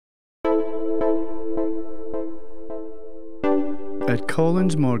At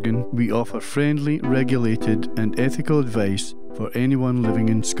Collins Morgan, we offer friendly, regulated and ethical advice for anyone living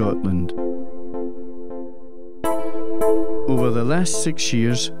in Scotland. Over the last 6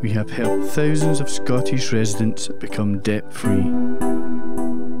 years, we have helped thousands of Scottish residents become debt-free.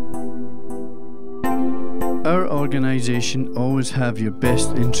 Our organisation always have your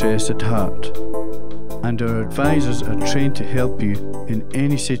best interests at heart, and our advisors are trained to help you in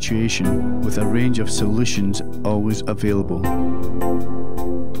any situation with a range of solutions always available.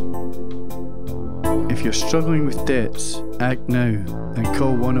 If you're struggling with debts, act now and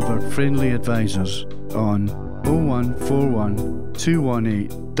call one of our friendly advisors on 0141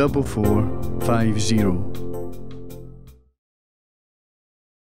 218 4450.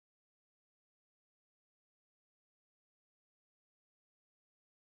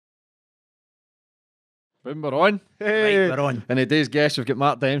 Boom, we're on. Hey. Right, we're on. And today's guest, we've got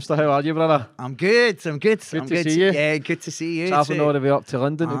Mark Dempster. How are you, brother? I'm good. Good to see you. Yeah, good to see you. Travelling all the way up to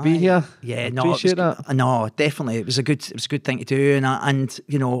London to be here. Yeah, Appreciate that. No, definitely. It was a good thing to do. And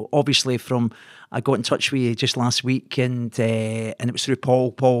you know, obviously I got in touch with you just last week, and it was through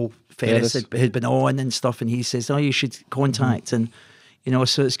Paul Ferris had been on and stuff, and he says, "Oh, you should contact," and you know,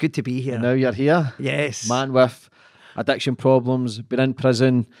 so it's good to be here. And now you're here. Yes, man with addiction problems, been in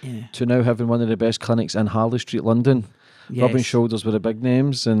prison, yeah, to now having one of the best clinics in Harley Street, London. Yes. Rubbing shoulders with the big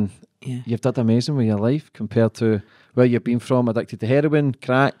names, and yeah, you've done amazing with your life compared to where you've been from, addicted to heroin,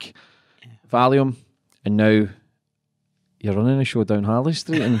 crack, Valium, and now you're running a show down Harley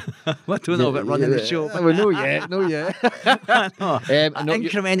Street. And I don't know about running the show. Well, no yet.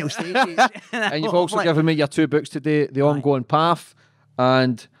 Incremental stages. And you've also given me your 2 books today, The Ongoing Path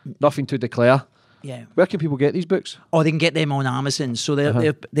and Nothing to Declare. Yeah. Where can people get these books? Oh, they can get them on Amazon. So they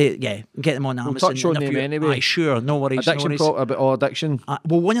get them on Amazon. We'll touch on them anyway. Aye, sure, no worries. Addiction, about addiction.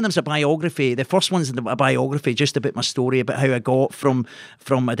 Well, one of them's a biography. The first one's a biography, just about my story about how I got from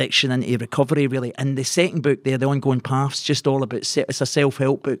addiction into recovery, really. And the second book there, The Ongoing Path's just all about, it's a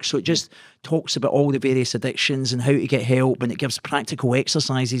self-help book. So it just talks about all the various addictions and how to get help, and it gives practical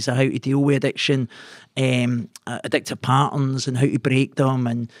exercises of how to deal with addiction, addictive patterns and how to break them,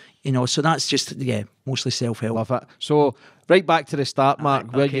 and you know, so that's just, mostly self-help. Love it. So, right back to the start,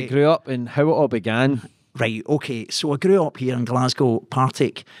 Mark, where you grew up and how it all began. Right, okay. So I grew up here in Glasgow,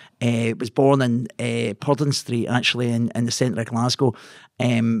 Partick. Was born in Purdon Street, actually, in the centre of Glasgow.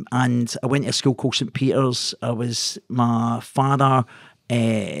 And I went to a school called St Peter's. My father...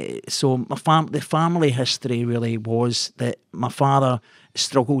 the family history really was that my father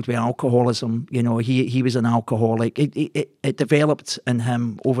struggled with alcoholism. You know, he was an alcoholic. It developed in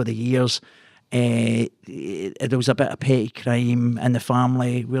him over the years. There was a bit of petty crime in the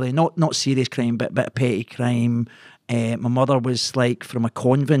family, really, not serious crime, but a bit of petty crime. My mother was like from a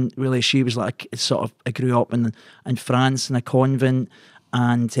convent, really. She was like I grew up in France in a convent,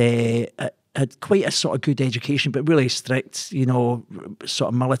 and had quite a sort of good education, but really strict, you know, sort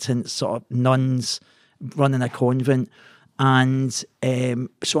of militant, sort of nuns running a convent. And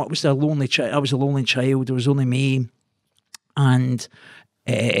so I was a lonely child. There was only me. And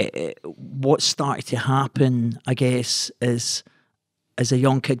what started to happen, I guess, is as a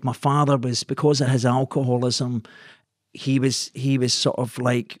young kid, my father was, because of his alcoholism, he was sort of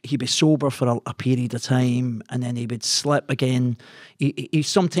like, he'd be sober for a period of time, and then he would slip again. He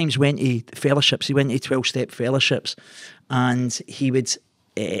sometimes went to fellowships. He went to 12-step fellowships, and he'd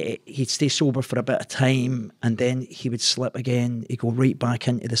stay sober for a bit of time, and then he would slip again. He'd go right back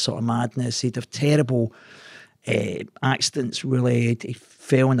into the sort of madness. He'd have terrible accidents, really. He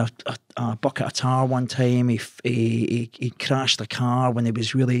fell in a bucket of tar one time. He crashed a car when he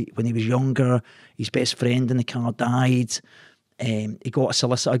was younger. His best friend in the car died. He got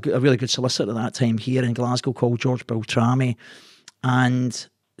a really good solicitor at that time here in Glasgow called George Beltrami. And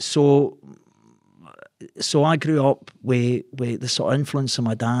so I grew up with the sort of influence of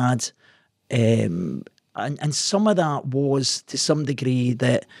my dad. And some of that was to some degree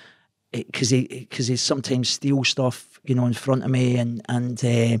that because he sometimes steal stuff, you know, in front of me, and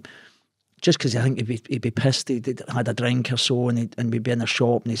just because I think he'd be pissed, he'd had a drink or so, and we'd be in a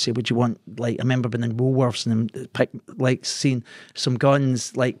shop, and he'd say, "Would you want, like," I remember being in Woolworths and seeing some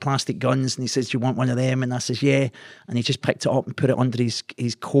guns, like plastic guns, and he says, "Do you want one of them?" And I says, "Yeah," and he just picked it up and put it under his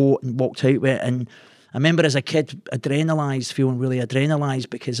coat and walked out with it. And I remember as a kid feeling really adrenalised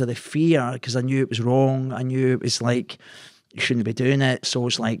because of the fear, because I knew it was wrong. I knew it was like, you shouldn't be doing it. So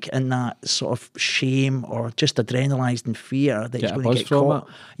it's like in that sort of shame or just adrenalised in fear that he's going to get caught.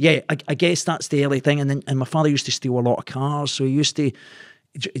 Yeah, I guess that's the early thing. And my father used to steal a lot of cars, so he used to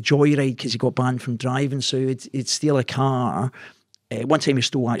joyride because he got banned from driving. So he'd steal a car, one time he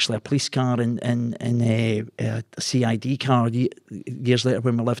stole actually a police car and a CID car years later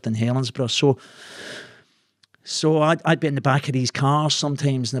when we lived in Helensburgh. So I'd be in the back of these cars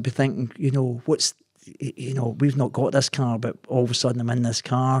sometimes, and I'd be thinking, we've not got this car, but all of a sudden I'm in this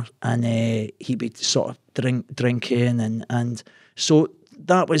car, and he'd be sort of drinking, and so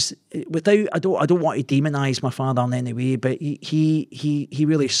that was without. I don't want to demonise my father in any way, but he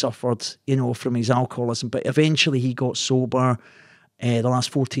really suffered, from his alcoholism. But eventually he got sober. The last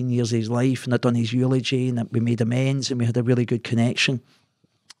 14 years of his life, and I'd done his eulogy, and we made amends, and we had a really good connection.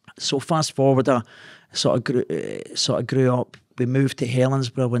 So fast forward, I sort of grew up. We moved to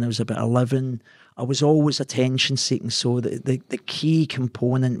Helensburgh when I was about 11. I was always attention seeking. So the key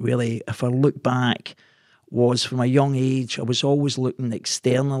component, really, if I look back, was from a young age, I was always looking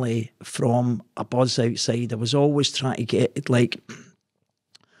externally from a buzz outside. I was always trying to get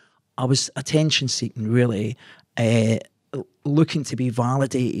I was attention seeking, really. Looking to be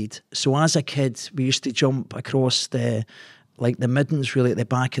validated. So as a kid, we used to jump across the middens, really, at the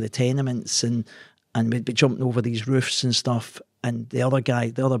back of the tenements, and we'd be jumping over these roofs and stuff. And the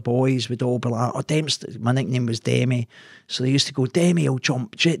other boys would all be like, "Oh, Dempster." My nickname was Demi, so they used to go, "Demi will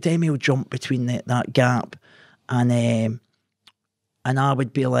jump between that gap," and I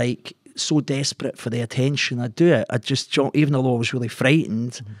would be like so desperate for the attention. I'd do it. I'd just jump, even though I was really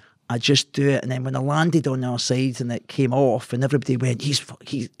frightened. Mm-hmm. I just do it, and then when I landed on our side and it came off, and everybody went,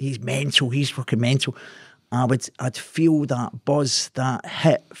 "He's mental, he's fucking mental." I'd feel that buzz, that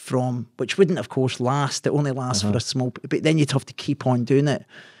hit from, which wouldn't, of course, last. It only lasts for a small, but then you'd have to keep on doing it,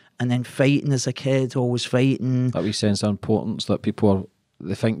 and then fighting as a kid, always fighting. That wee sense of importance that people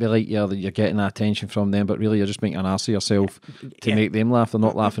they think they like you, that you're getting that attention from them, but really you're just making an ass of yourself to make them laugh. They're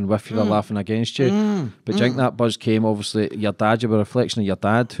not laughing with you, they're laughing against you. But do you think that buzz came, obviously, your dad, you were a reflection of your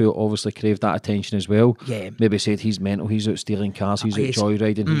dad, who obviously craved that attention as well. Yeah. Maybe said he's mental, he's out stealing cars, he's out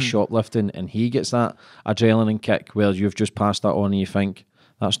joyriding, he's shoplifting, and he gets that adrenaline kick where you've just passed that on and you think,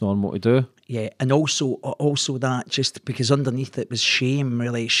 that's normal to do. Yeah, and also that, just because underneath it was shame,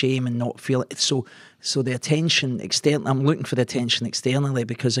 really, shame and not feeling it. So the attention I'm looking for the attention externally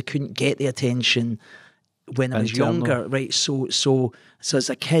because I couldn't get the attention when I was younger, right? So as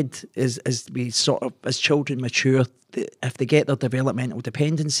a kid, as we sort of, as children mature, if they get their developmental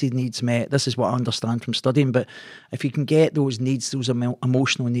dependency needs met, this is what I understand from studying, but if you can get those needs, those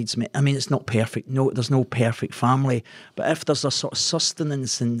emotional needs met, I mean, it's not perfect. No, there's no perfect family, but if there's a sort of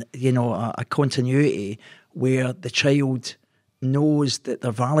sustenance and, a continuity where the child knows that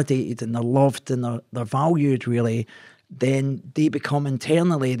they're validated and they're loved and they're valued, really, then they become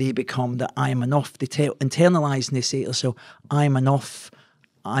that I'm enough. They internalise and they say to themselves, I'm enough.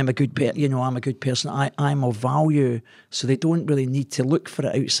 I'm a good I'm a good person. I'm of value. So they don't really need to look for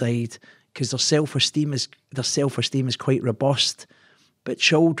it outside because their self-esteem is quite robust. But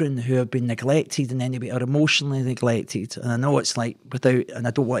children who have been neglected in any way are emotionally neglected. And I know it's like and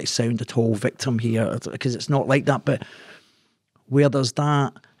I don't want to sound at all victim here because it's not like that, but where there's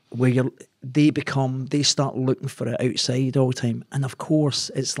that, where they start looking for it outside all the time. And of course,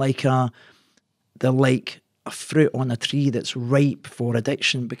 it's like they're like a fruit on a tree that's ripe for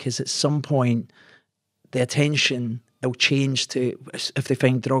addiction, because at some point the attention will change to, if they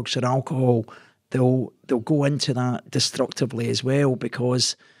find drugs or alcohol, they'll go into that destructively as well,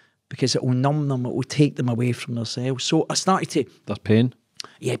 because it will numb them, it will take them away from themselves. So I started to... There's pain.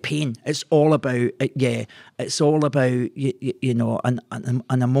 Yeah, pain. It's all about it's all about an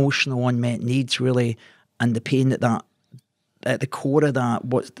emotional unmet needs, really, and the pain that at the core of that,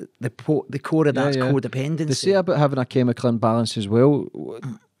 what's the core of that's codependency. They say about having a chemical imbalance as well.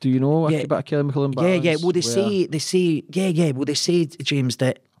 Do you know about a chemical imbalance? Yeah. Well, they say, James,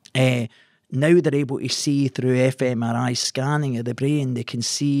 that now they're able to see through fMRI scanning of the brain, they can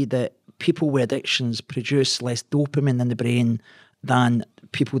see that people with addictions produce less dopamine in the brain than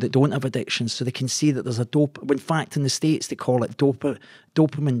people that don't have addictions. So they can see that there's a in fact, in the States, they call it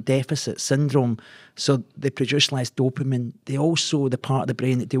dopamine deficit syndrome. So they produce less dopamine. They also, the part of the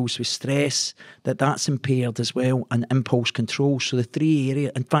brain that deals with stress, that's impaired as well, and impulse control. So the three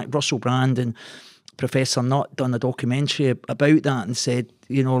areas, in fact, Russell Brand and Professor Nutt done a documentary about that and said,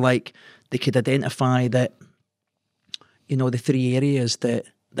 they could identify that, the three areas that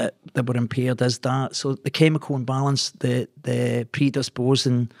were impaired is that. So the chemical imbalance, the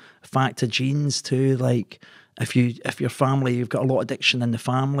predisposing factor genes too, like if your family, you've got a lot of addiction in the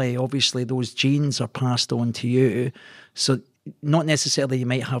family, obviously those genes are passed on to you. So not necessarily you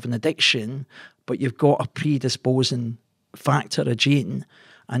might have an addiction, but you've got a predisposing factor, a gene.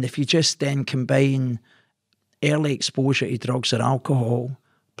 And if you just then combine early exposure to drugs or alcohol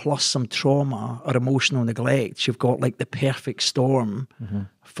plus some trauma or emotional neglect, you've got like the perfect storm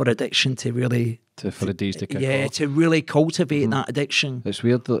for addiction to really... For the days to kick off. To really cultivate that addiction. It's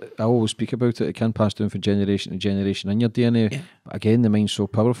weird that I always speak about it. It can pass down from generation to generation in your DNA. Yeah. But again, the mind's so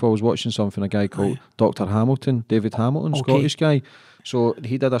powerful. I was watching something, a guy called Dr. Hamilton, David Hamilton, Scottish guy. So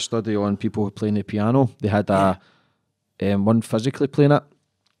he did a study on people who playing the piano. They had one physically playing it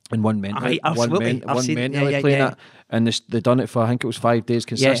and one mentally, absolutely. one mentally playing it. And they done it for, I think it was 5 days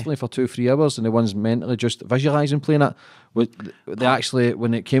consistently for 2-3 hours. And the ones mentally just visualising playing it. They actually,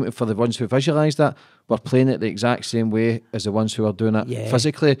 when it came for the ones who visualised it, were playing it the exact same way as the ones who were doing it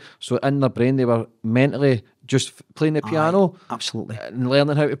physically. So in their brain, they were mentally just playing the piano. Absolutely. And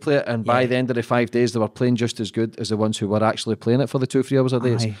learning how to play it. And by the end of the 5 days, they were playing just as good as the ones who were actually playing it for the 2-3 hours a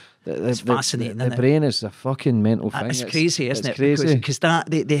day. It's fascinating, the isn't it? brain is a fucking mental thing. It's crazy, isn't it? Crazy. Because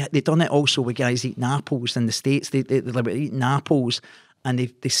they done it also with guys eating apples in the States. They were eating apples, and they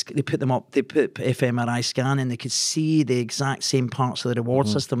put them up. They put fMRI scan, and they could see the exact same parts of the reward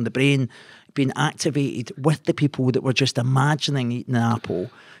system, the brain being activated with the people that were just imagining eating an apple.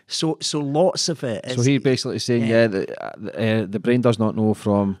 So lots of it is... So he's basically saying, the brain does not know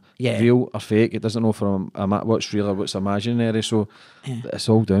from real or fake. It doesn't know from what's real or what's imaginary. So it's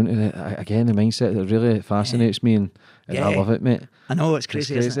all down to the mindset. It really fascinates me, and I love it, mate. I know, it's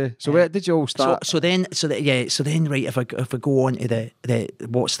crazy. Isn't it? So where did you all start? So then, right. If I go on to the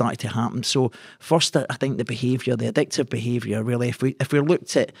what started to happen. So first, I think the behaviour, the addictive behaviour. Really, if we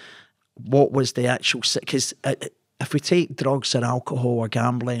looked at what was the actual, because if we take drugs or alcohol or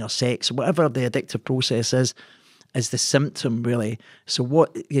gambling or sex, whatever the addictive process is the symptom, really. So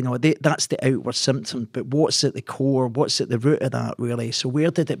what, that's the outward symptom, but what's at the core, what's at the root of that, really? So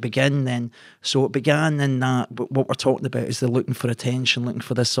where did it begin then? So it began in that, what we're talking about is the looking for attention, looking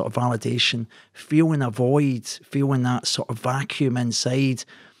for this sort of validation, feeling a void, feeling that sort of vacuum inside,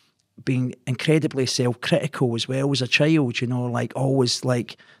 being incredibly self-critical as well as a child, like always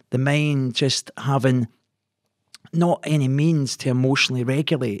like the mind just having not any means to emotionally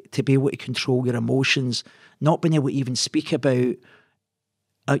regulate, to be able to control your emotions, not being able to even speak about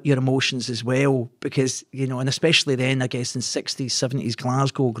your emotions as well, because, and especially then, I guess, in 60s, 70s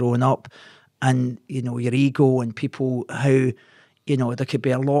Glasgow growing up, and, your ego and people, how, there could be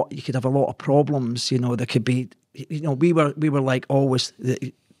you could have a lot of problems, there could be, we were like always,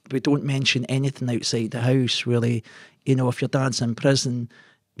 we don't mention anything outside the house, really. If your dad's in prison,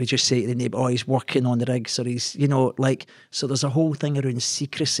 we just say to the neighbour, he's working on the rigs, or he's, so there's a whole thing around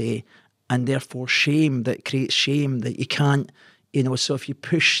secrecy and therefore shame that creates shame that you can't, so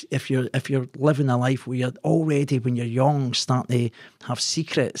if you're living a life where you're already, when you're young, starting to have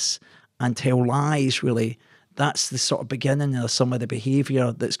secrets and tell lies, really, that's the sort of beginning of some of the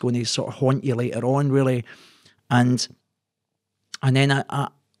behaviour that's going to sort of haunt you later on, really. And then I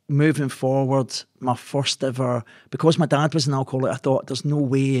moving forward, my first ever, because my dad was an alcoholic, I thought there's no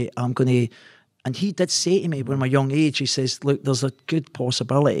way I'm going to, and he did say to me when my young age, he says, look, there's a good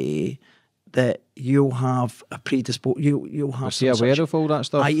possibility that you'll have a you'll have. Was he aware of all that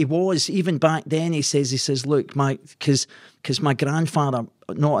stuff? He was, even back then. He says, look, because my grandfather,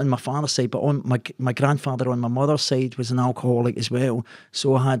 not on my father's side, but on my grandfather on my mother's side was an alcoholic as well.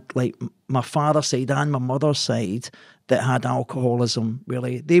 So I had like my father's side and my mother's side that had alcoholism,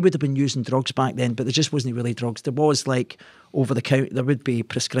 really. They would have been using drugs back then, but there just wasn't really drugs. There was like over the counter, there would be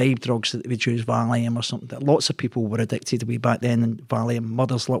prescribed drugs that they would use, Valium or something. That lots of people were addicted to back then, and Valium,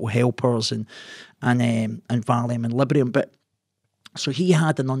 Mother's Little Helpers, and Valium and Librium. But so he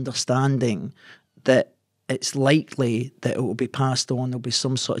had an understanding that it's likely that it will be passed on, there'll be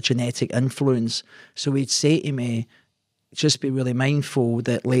some sort of genetic influence. So he'd say to me, just be really mindful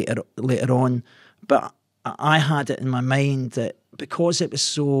that later on, but I had it in my mind that because it was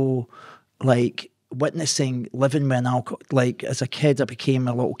so like witnessing, living with an alcohol, like as a kid I became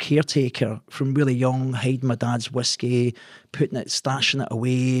a little caretaker from really young, hiding my dad's whiskey, putting it, stashing it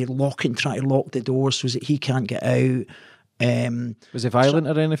away, trying to lock the door so that he can't get out. Was it violent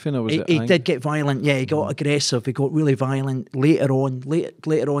or anything, or was he did get violent? Yeah, he got aggressive. He got really violent later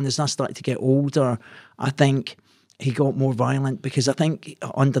on. As I started to get older, I think he got more violent because I think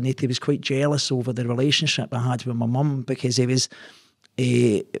underneath he was quite jealous over the relationship I had with my mum, because he was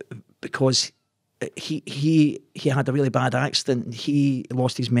because he had a really bad accident and he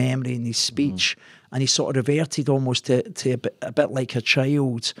lost his memory and his speech, and he sort of reverted almost to a bit like a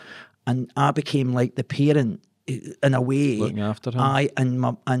child, and I became like the parent in a way, looking after him. And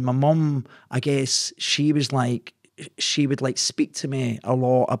my mum, I guess she was like, she would like speak to me a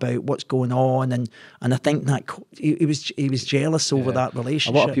lot about what's going on, and I think that he was jealous over that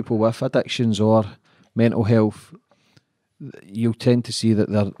relationship. A lot of people with addictions or mental health, you'll tend to see that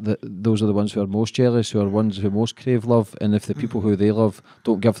those are the ones who are most jealous, who are ones who most crave love, and if the people who they love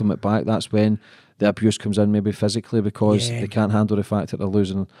don't give them it back, that's when the abuse comes in, maybe physically, because they can't handle the fact that they're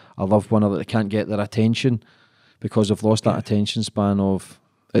losing a loved one, or that they can't get their attention because they've lost that attention span of...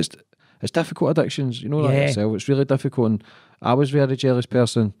 It's difficult, addictions, you know that yourself. It's really difficult, and I was a very jealous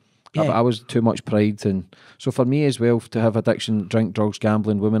person. I was too much pride, and so for me as well, to have addiction, drink, drugs,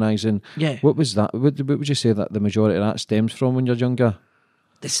 gambling, womanising, what was that? What would you say that the majority of that stems from when you're younger?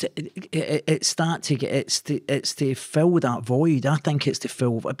 It's to fill that void. I think it's to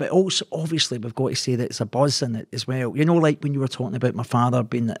fill, but also obviously we've got to say that it's a buzz in it as well. You know, like when you were talking about my father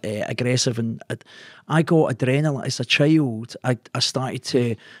being aggressive, and I got adrenaline as a child. I started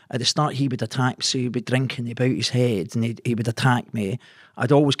to, at the start he would attack, so he'd be drinking about his head, and he would attack me.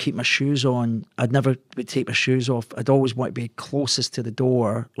 I'd always keep my shoes on. I'd never would take my shoes off. I'd always want to be closest to the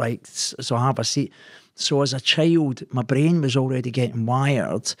door, like, so I have a seat. So as a child, my brain was already getting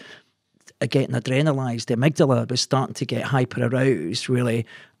wired, getting adrenalised. The amygdala was starting to get hyper-aroused, really.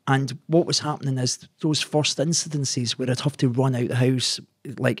 And what was happening is those first incidences where I'd have to run out the house,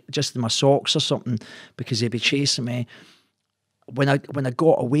 like just in my socks or something, because they'd be chasing me. When I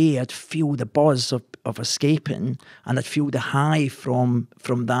got away, I'd feel the buzz of escaping, and I'd feel the high from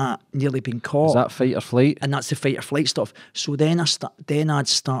that nearly being caught. Is that fight or flight? And that's the fight or flight stuff. So then I'd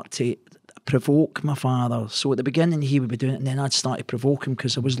start to provoke my father. So at the beginning he would be doing it, and then I'd start to provoke him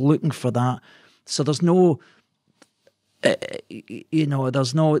because I was looking for that. So there's no,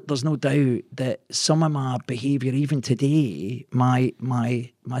 there's no doubt that some of my behaviour, even today, my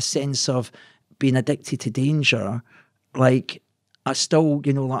sense of being addicted to danger, like, I still,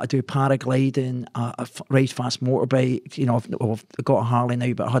 like I do paragliding, I ride fast motorbike, I've got a Harley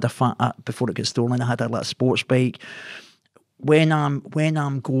now, but I had before it got stolen, I had a little sports bike. When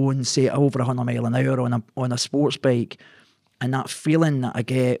I'm going, say, over 100 mile an hour on a sports bike, and that feeling that I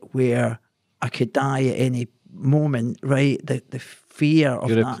get where I could die at any moment, right? The fear of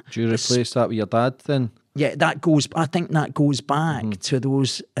that. Do you replace that with your dad then? Yeah, I think that goes back to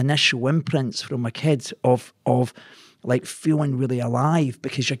those initial imprints from a kid of like feeling really alive,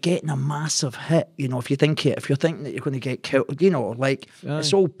 because you're getting a massive hit. If you're thinking that you're going to get killed,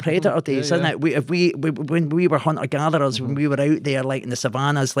 it's all predator days, isn't it? When we were hunter gatherers, when we were out there, like in the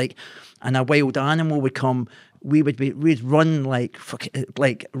savannas, like, and a wild animal would come, we'd run like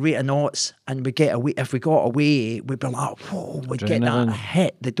rate of knots, and we'd get away. If we got away, we'd be like, whoa, we'd get that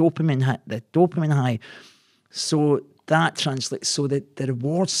hit, the dopamine high. So that translates, so that the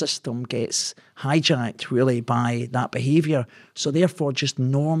reward system gets hijacked really by that behaviour. So therefore, just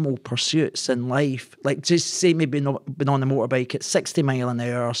normal pursuits in life, like just say maybe been on the motorbike at 60 mile an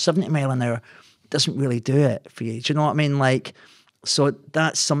hour or 70 mile an hour, doesn't really do it for you. Do you know what I mean? Like, so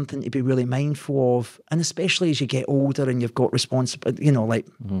that's something to be really mindful of, and especially as you get older and you've got responsibility.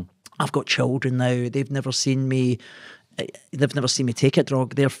 I've got children now; they've never seen me. They've never seen me take a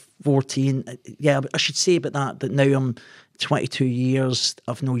drug. They're 14. Yeah, I should say about that now I'm 22 years.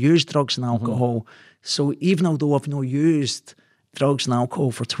 I've no used drugs and alcohol. So even although I've no used drugs and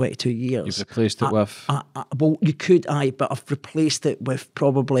alcohol for 22 years, you've replaced it with. Well, you could, but I've replaced it with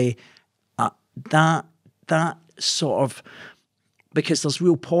probably that sort of, because there's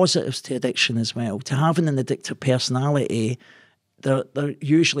real positives to addiction as well. To having an addictive personality. They're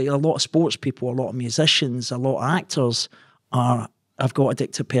usually, a lot of sports people, a lot of musicians, a lot of actors have got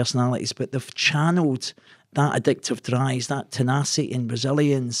addictive personalities, but they've channeled that addictive drive, that tenacity and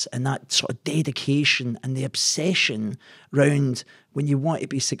resilience, and that sort of dedication and the obsession round when you want to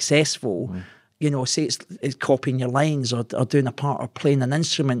be successful. Say it's copying your lines or doing a part or playing an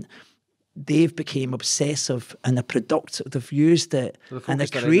instrument. They've become obsessive and the productive. They've used it and the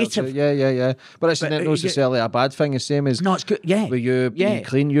creative. Yeah. But it's not necessarily a bad thing. The same as no, it's good. Yeah, where you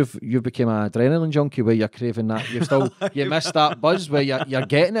clean. You've become an adrenaline junkie where you're craving that. You miss that buzz where you're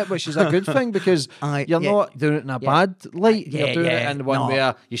getting it, which is a good thing, because you're not doing it in a bad light. You're doing it in one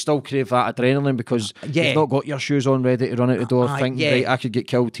where you still crave that adrenaline because you've not got your shoes on ready to run out the door, thinking, right, I could get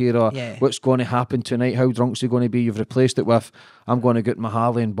killed here, or what's going to happen tonight? How drunk's he going to be? You've replaced it with, I'm going to get my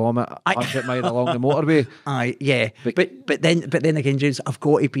Harley and bomb it 100 mile along the motorway. But then again, James, I've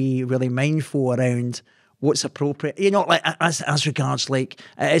got to be really mindful around what's appropriate. Like as regards, like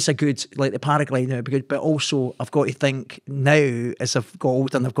it's a good, like the paragliding would be good, but also I've got to think now as I've got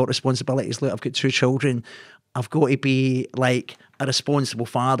older and I've got responsibilities. Like I've got 2 children. I've got to be like a responsible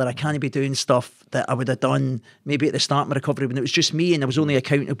father. I can't be doing stuff that I would have done maybe at the start of my recovery when it was just me and I was only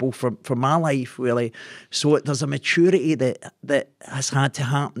accountable for my life, really. So there's a maturity that has had to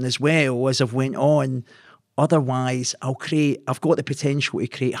happen as well as I've went on. Otherwise, I've got the potential to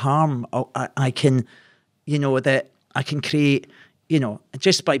create harm. I can, that I can create, you know,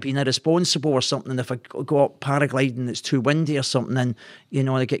 just by being irresponsible or something. If I go up paragliding and it's too windy or something, and, you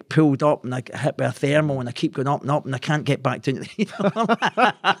know, I get pulled up and I get hit by a thermal and I keep going up and I can't get back down. You know?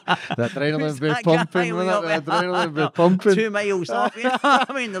 The adrenaline be pumping, the adrenaline be pumping. 2 miles up, you know what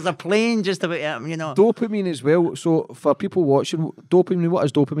I mean? There's a plane just about, you know. Dopamine as well. So for people watching, dopamine, what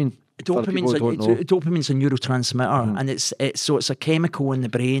is dopamine? Dopamine's a neurotransmitter, and it's a chemical in the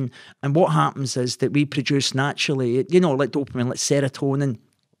brain. And what happens is that we produce naturally, you know, like dopamine, like serotonin,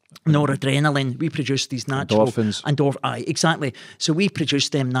 noradrenaline. We produce these natural endorphins. Exactly. So we produce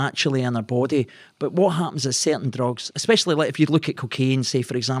them naturally in our body. But what happens is certain drugs, especially like if you look at cocaine, say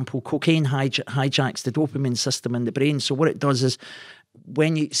for example, cocaine hijacks the dopamine system in the brain. So what it does is,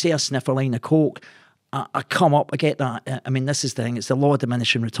 when you say I sniff a line of coke, I come up, I get that. I mean, this is the thing, it's the law of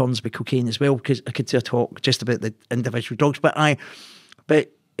diminishing returns with cocaine as well, because I could do a talk just about the individual drugs.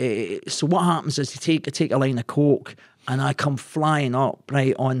 So what happens is I take a line of coke and I come flying up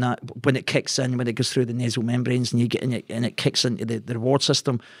right on that when it kicks in, when it goes through the nasal membranes and you get in it and it kicks into the reward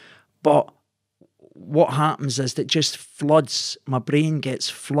system. But what happens is that just floods, my brain gets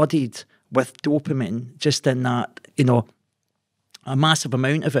flooded with dopamine just in that, you know, a massive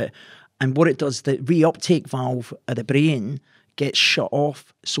amount of it. And what it does, the reuptake valve of the brain gets shut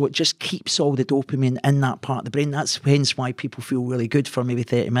off, so it just keeps all the dopamine in that part of the brain. That's hence why people feel really good for maybe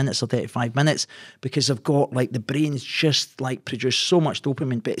 30 minutes or 35 minutes, because they've got, like, the brain's just like produced so much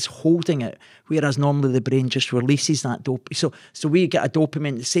dopamine, but it's holding it, whereas normally the brain just releases that dopamine. So we get a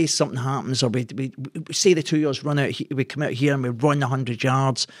dopamine, say something happens, or we say the 2 years run out, we come out here and we run 100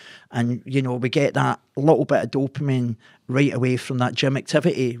 yards, and, you know, we get that little bit of dopamine right away from that gym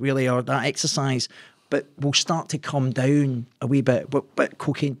activity, really, or that exercise. But we'll start to come down a wee bit. But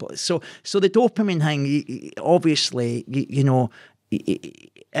cocaine. So the dopamine thing, obviously, you know,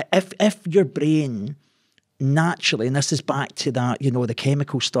 if your brain naturally, and this is back to that, you know, the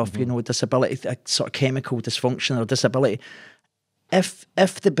chemical stuff, you know, disability, sort of chemical dysfunction or disability. If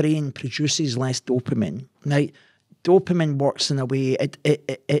the brain produces less dopamine, right? Dopamine works in a way,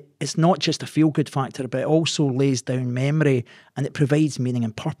 it's not just a feel-good factor, but it also lays down memory and it provides meaning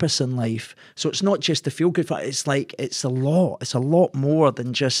and purpose in life. So it's not just the feel-good factor, it's a lot more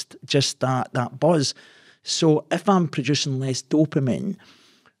than just that buzz. So if I'm producing less dopamine,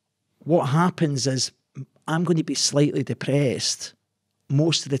 what happens is I'm going to be slightly depressed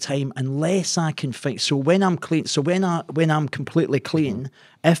most of the time unless I can find. So when I'm clean, when I'm completely clean,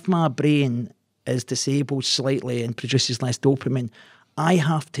 if my brain is disabled slightly and produces less dopamine, I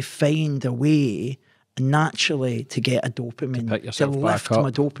have to find a way naturally to get a dopamine, to lift my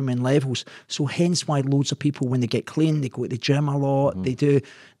dopamine levels. So hence why loads of people, when they get clean, they go to the gym a lot,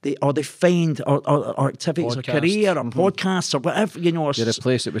 they find or activities, or career, or podcasts, or whatever, you know. You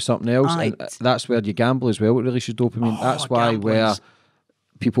replace it with something else, and that's where you gamble as well. It releases dopamine. That's why where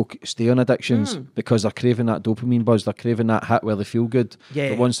people stay on addictions, because they're craving that dopamine buzz, they're craving that hit where they feel good.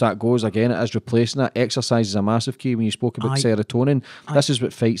 But once that goes, again, it is replacing that. Exercise is a massissive key. When you spoke about serotonin, this is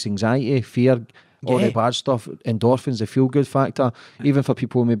what fights anxiety, fear, all the bad stuff, endorphins, the feel good factor. Even for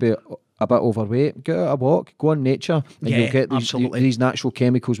people maybe a bit overweight, get out a walk, go on nature, and you'll get these natural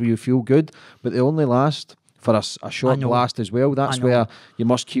chemicals where you feel good, but they only last for a short blast as well. That's where you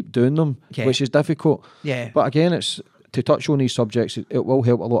must keep doing them, which is difficult. But again, it's to touch on these subjects, it will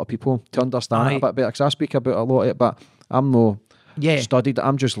help a lot of people to understand it a bit better, because I speak about a lot of it, but I'm no studied it.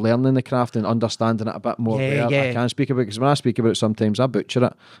 I'm just learning the craft and understanding it a bit more. I can speak about it, because when I speak about it, sometimes I butcher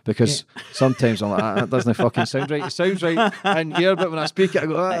it, because sometimes I'm like, that doesn't fucking sound right. It sounds right in here, but when I speak it, I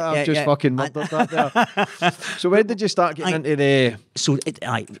go, I've just fucking murdered that there. So when did you start getting into the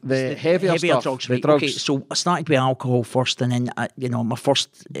heavier stuff, drugs? The drugs? Okay, so I started with alcohol first, and then you know, my first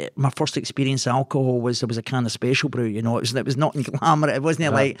experience of alcohol was, there was a can of Special Brew. You know, it was not glamorous. It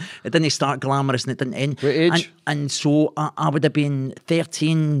wasn't like, it didn't start glamorous and it didn't end. What age? And so I would have been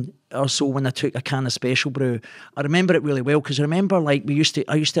 13 or so when I took a can of Special Brew. I remember it really well, because I remember, like, I used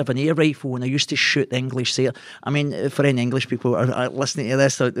to have an air rifle, and I used to shoot the English sailor. I mean, for any English people are listening to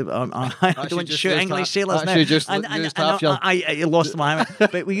this, I don't shoot English sailors now. I lost my mind.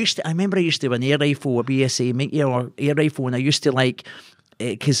 But I remember I used to have an air rifle, a BSA Meteor or air rifle, and I used to, like,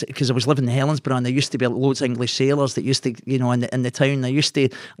 because I was living in Helensburgh, and there used to be loads of English sailors that used to, you know, in the town. I used to,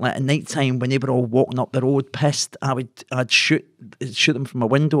 like, at night time when they were all walking up the road pissed, I'd shoot them from a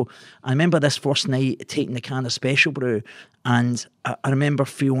window. I remember this first night taking the can of Special Brew, and I remember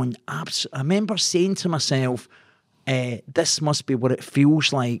feeling I remember saying to myself, this must be what it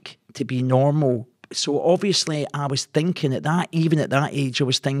feels like to be normal, So obviously I was thinking even at that age, I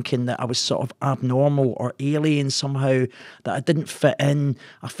was thinking that I was sort of abnormal or alien somehow, that I didn't fit in.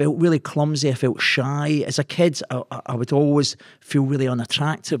 I felt really clumsy. I felt shy. As a kid, I would always feel really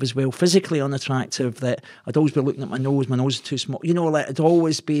unattractive as well, physically unattractive, that I'd always be looking at my nose was too small. You know, like I'd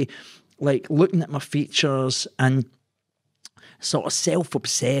always be like looking at my features and sort of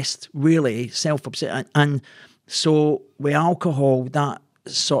self-obsessed, really self-obsessed. And so with alcohol, that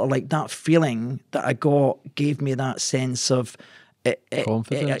sort of like that feeling that I got gave me that sense of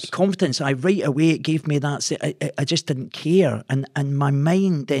confidence. I right away, it gave me that. I just didn't care, and my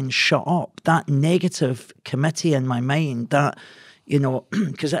mind then shut up. That negative committee in my mind, that, you know,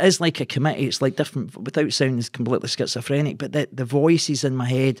 because it is like a committee. It's like different, without sounding completely schizophrenic, but the voices in my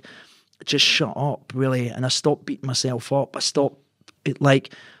head just shut up, really, and I stopped beating myself up. I stopped it,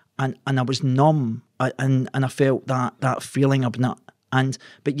 like, and I was numb, and I felt that feeling of not.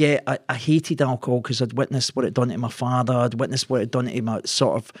 But yeah, I hated alcohol because I'd witnessed what it done to my father. I'd witnessed what it done to my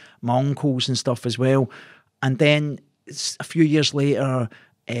uncles and stuff as well. And then a few years later,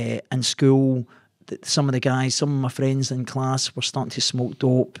 in school, some of my friends in class were starting to smoke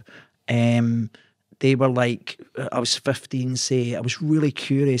dope. They were like, I was 15, say, I was really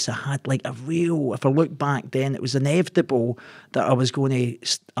curious. I had like if I look back then, it was inevitable that I was going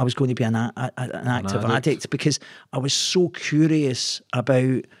to be an active addict, because I was so curious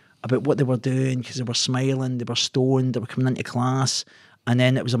about what they were doing, because they were smiling, they were stoned, they were coming into class. And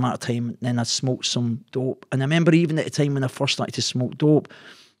then it was a matter of time, and then I smoked some dope. And I remember even at the time when I first started to smoke dope,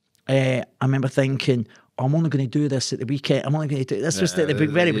 I remember thinking, I'm only going to do this at the weekend. I'm only going to do this. Was at the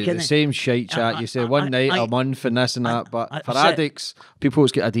very beginning. The same shite chat. You say one night, a month, and this and that. But for addicts, people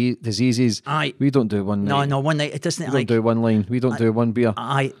who's got diseases, we don't do one night. No, one night. It doesn't. We don't do one line. We don't do one beer.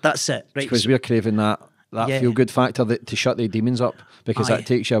 That's it. Right. Because we're craving that feel good factor to shut the demons up, because that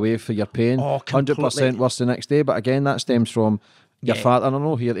takes you away for your pain. 100% worse the next day. But again, that stems from your father. I don't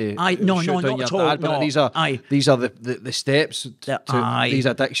know here to not at all. But these are the steps to these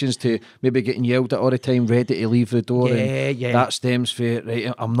addictions, to maybe getting yelled at all the time, ready to leave the door. That stems from,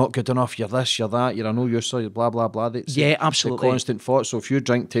 right, I'm not good enough, you're this, you're that, you're a no use, you're blah blah blah. Absolutely. The constant thought. So if you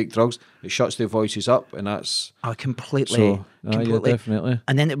drink, take drugs, it shuts the voices up, and that's completely. So, completely. Definitely.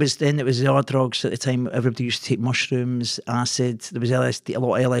 And then it was the other drugs at the time. Everybody used to take mushrooms, acid. There was LSD, a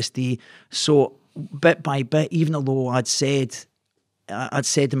lot of LSD. So bit by bit, even although I'd said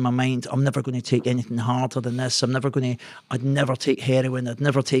in my mind, I'm never going to take anything harder than this. I'd never take heroin. I'd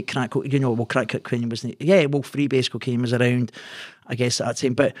never take crack. You know, crack cocaine wasn't. Freebase cocaine was around, I guess, at that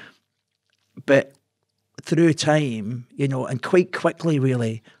time. But through time, you know, and quite quickly,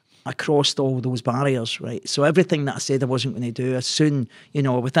 really, I crossed all those barriers, right? So everything that I said I wasn't going to do, as soon, you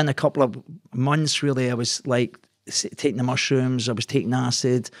know, within a couple of months, really, I was like taking the mushrooms, I was taking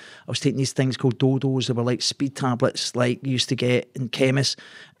acid, I was taking these things called dodos. They were like speed tablets, like you used to get in chemists.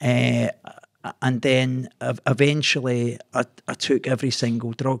 And then eventually I took every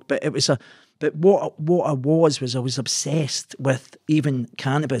single drug. But what I was obsessed with even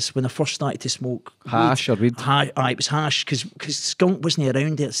cannabis when I first started to smoke hash weed. Or weed. It was hash, because skunk wasn't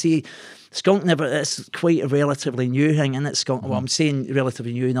around it. See, skunk it's quite a relatively new thing, isn't it? Skunk. Well, I'm saying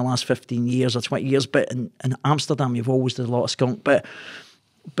relatively new in the last 15 years or 20 years, but in Amsterdam you've always done a lot of skunk. But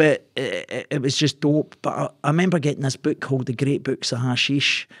it was just dope. But I remember getting this book called The Great Books of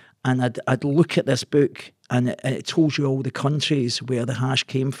Hashish, and I'd look at this book, and it told you all the countries where the hash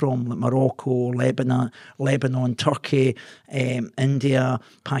came from, like Morocco, Lebanon, Turkey, India,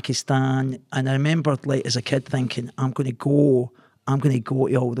 Pakistan. And I remember, like, as a kid thinking, I'm going to go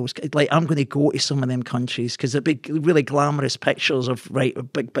to all those, like, I'm going to go to some of them countries, because they're big, really glamorous pictures of, right,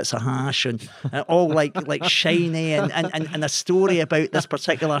 big bits of hash and all like shiny and a story about this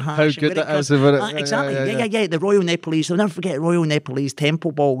particular hash. How good that is about it. Exactly. Yeah. The Royal Nepalese, I'll never forget Royal Nepalese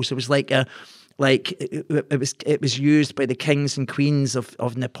temple balls. It was like it was used by the kings and queens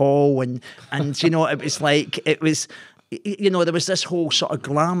of Nepal, and you know, it was you know, there was this whole sort of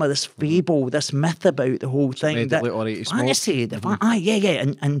glamour, this fable, this myth about the whole thing. Fantasy,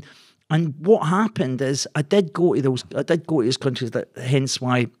 and what happened is I did go to those countries, that hence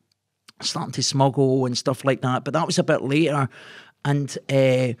why I started to smuggle and stuff like that. But that was a bit later, and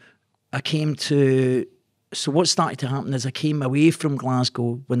I came to. So what started to happen is I came away from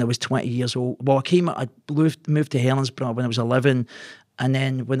Glasgow when I was 20 years old. Well, I moved to Helensburgh when I was 11, and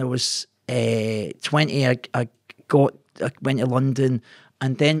then when I was 20, I went to London,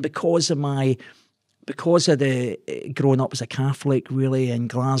 and then because of the growing up as a Catholic, really, in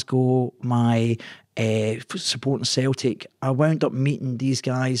Glasgow, my supporting Celtic, I wound up meeting these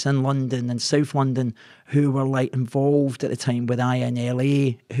guys in London and South London who were like involved at the time with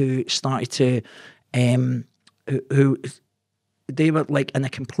INLA, who started to who they were like in a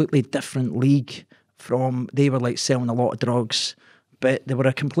completely different league from, they were like selling a lot of drugs, but they were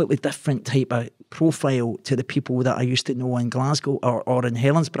a completely different type of profile to the people that I used to know in Glasgow or in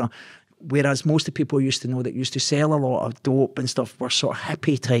Helensburgh. Whereas most of the people I used to know that used to sell a lot of dope and stuff were sort of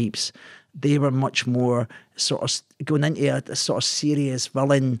hippie types. They were much more sort of going into a sort of serious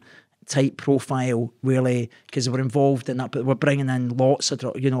villain type profile, really, because they were involved in that, but they were bringing in lots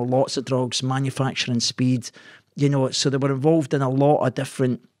of drugs, manufacturing speed, so they were involved in a lot of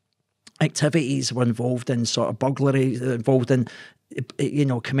different activities. Were involved in sort of burglary, involved in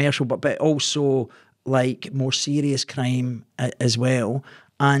commercial, but also like more serious crime as well.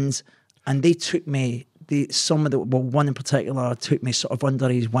 And they took me, one in particular took me sort of under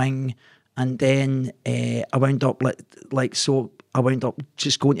his wing, and then I wound up I wound up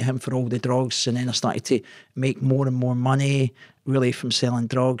just going to him for all the drugs, and then I started to make more and more money really from selling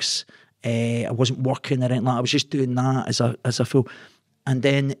drugs. I wasn't working or anything like that. I was just doing that as a fool. And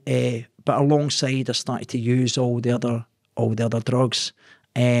then, but alongside, I started to use all the other drugs.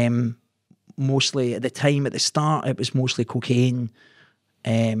 Mostly at the start, it was mostly cocaine.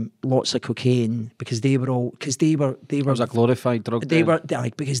 Lots of cocaine, because they were it was a glorified drug.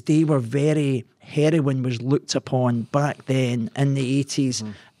 Because they were heroin was looked upon back then in the 80s,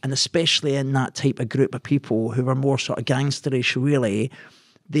 and especially in that type of group of people who were more sort of gangsterish, really.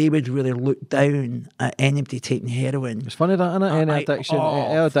 They would really look down at anybody taking heroin. It's funny that, isn't it? Any addiction,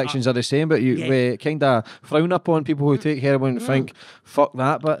 all addictions are the same, but we kind of frown upon people who take heroin and think, fuck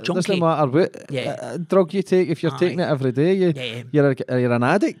that. But it doesn't matter what drug you take. If you're taking it every day, you're an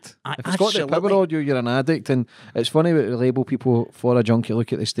addict. If it's got the power on you, you're an addict. And it's funny when we label people for a junkie.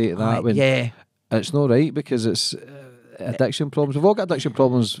 Look at the state of that. When it's not right, because it's addiction problems. We've all got addiction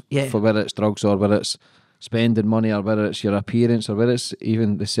problems for whether it's drugs or whether it's spending money or whether it's your appearance or whether it's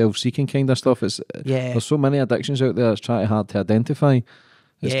even the self-seeking kind of stuff. There's so many addictions out there. It's hard to identify.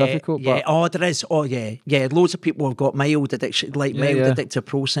 It's difficult. But there is. Loads of people have got mild addiction, mild addictive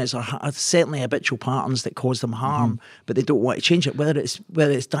process, or certainly habitual patterns that cause them harm, but they don't want to change it. Whether it's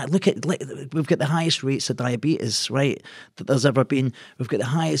we've got the highest rates of diabetes, right, that there's ever been. We've got the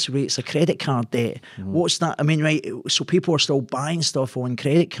highest rates of credit card debt. What's that? I mean, right? So people are still buying stuff on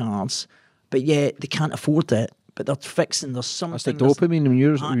credit cards, but yet they can't afford it. But they're fixing, there's something. That's the dopamine.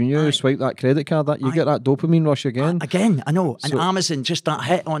 When you swipe that credit card, you get that dopamine rush again. Again, I know. And Amazon, just that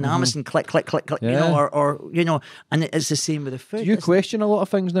hit on Amazon, click, and it's the same with the food. Do you question a lot of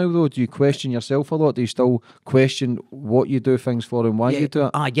things now, though? Do you question yourself a lot? Do you still question what you do things for and why you do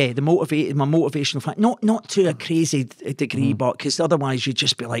it? My motivational fact, not to a crazy degree, but because otherwise you'd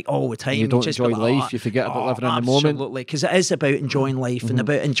just be like all the time. You don't enjoy life. You forget about living in the moment. Absolutely, because it is about enjoying life and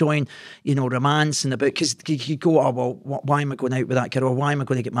about enjoying, romance, and about, because you go, oh, well, why am I going out with that girl? Or why am I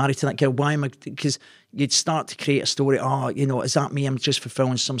going to get married to that girl? Because you'd start to create a story. Oh, is that me? I'm just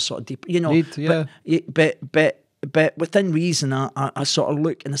fulfilling some sort of deep, But within reason, I sort of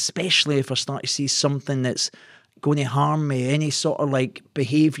look, and especially if I start to see something that's going to harm me, any sort of like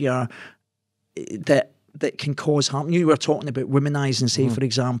behaviour that can cause harm. You were talking about womanising, say, for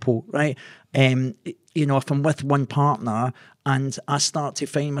example, right? If I'm with one partner and I start to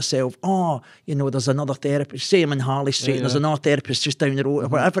find myself, there's another therapist, say I'm in Harley Street and there's another therapist just down the road, or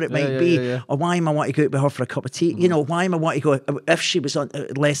whatever it might be, or why am I wanting to go out with her for a cup of tea? Why am I wanting to go, if she was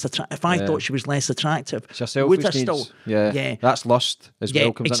less attractive, if I thought she was less attractive, would I still? That's lust as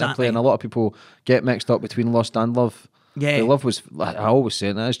well, comes into play, and a lot of people get mixed up between lust and love. The love was, I always say,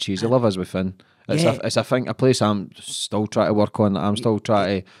 and that is cheesy, love is within. It's a place I'm still trying to work on, I'm still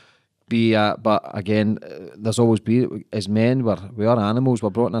trying to be at, but again, there's always been, as men, we are animals, we're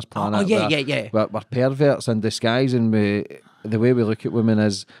brought on this planet. We're perverts in disguise, and the way we look at women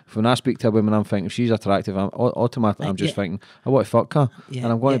is, when I speak to a woman, I'm thinking, if she's attractive, automatically I'm just thinking, I want to fuck her, and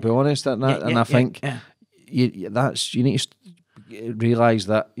I'm going to be honest at that, and I think you need to realise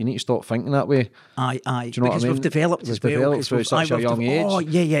that you need to stop thinking that way. Do you know because what I mean? We've developed through such a young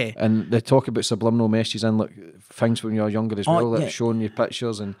age. And they talk about subliminal messages and things when you're younger as well, like showing you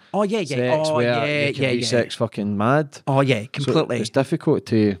pictures and sex where you can be sex fucking mad. Completely. So it's difficult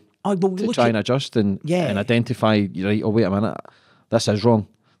to try and adjust and identify, right, oh wait a minute, this is wrong.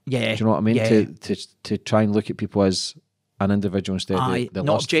 Do you know what I mean? To try and look at people as an individual instead of the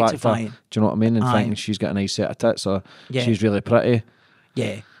lust factor. Do you know what I mean? And thinking she's got a nice set of tits, or she's really pretty.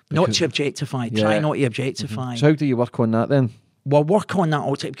 Not to objectify. Try not to objectify. So how do you work on that then? Well, work on that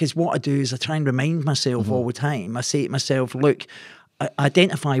all the time, because what I do is I try and remind myself all the time. I say to myself, look,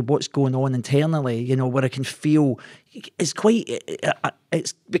 identify what's going on internally, you know, where I can feel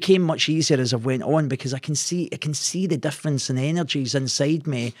it's became much easier as I've went on, because I can see the difference in energies inside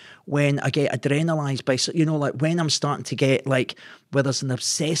me when I get adrenalized by, you know, like when I'm starting to get like, where there's an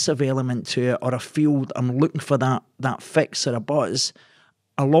obsessive element to it, or I feel I'm looking for that fix or a buzz.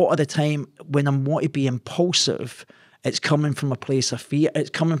 A lot of the time when I want to be impulsive, it's coming from a place of fear.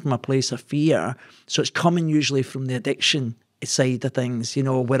 So it's coming usually from the addiction side of things, you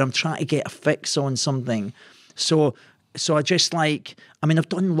know, where I'm trying to get a fix on something. So I just like, I mean, I've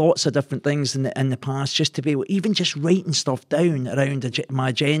done lots of different things in the past, just to be able, even just writing stuff down around my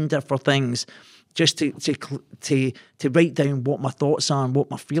agenda for things, just to write down what my thoughts are and what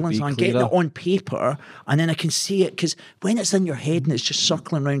my feelings are, and getting it on paper, and then I can see it. Because when it's in your head and it's just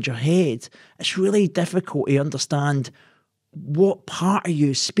circling around your head, it's really difficult to understand what part are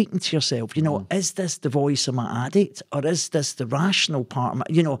you speaking to yourself. You know, is this the voice of my addict, or is this the rational part of my,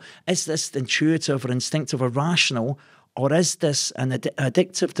 you know, is this the intuitive or instinctive or rational, or is this an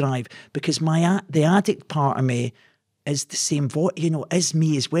addictive drive? Because the addict part of me is the same voice, you know, is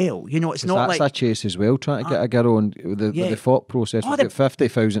me as well. You know, it's not that's like... a chase as well, trying to get a girl on with the thought process. We've got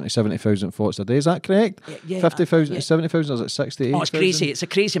 50,000 to 70,000 thoughts a day. Is that correct? 50,000 to 70,000, or is it 68? Oh, it's crazy. It's a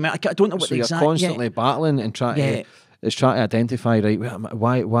crazy amount. I don't know what the exact... So you're constantly battling and trying to... It's trying to identify,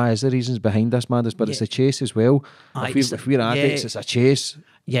 right, why is the reasons behind this madness, but it's a chase as well. If we're addicts, it's a chase.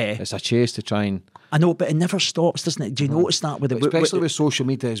 Yeah. It's a chase to try and... I know, but it never stops, doesn't it? Do you notice that with especially with social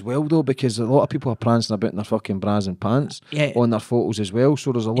media as well, though, because a lot of people are prancing about in their fucking bras and pants on their photos as well.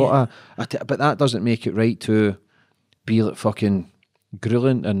 So there's a lot of... But that doesn't make it right to be like fucking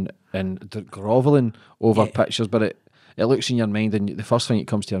grueling and grovelling over pictures, but it looks in your mind, and the first thing that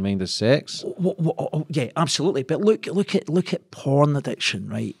comes to your mind is sex. Yeah, absolutely. But look at porn addiction,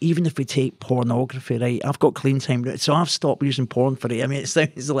 right? Even if we take pornography, right? I've got clean time, so I've stopped using porn for it. I mean, it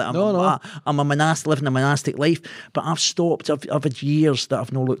sounds like I'm a monastic, living a monastic life, but I've stopped. I've had years that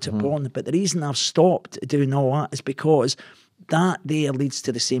I've not looked at porn. But the reason I've stopped doing all that is because that there leads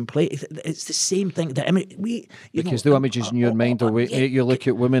to the same place. It's the same thing. The images in your mind are you look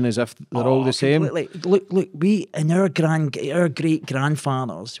at women as if they're all the same. Look. We in our great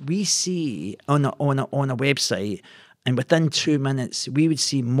grandfathers, we see on a website, and within 2 minutes we would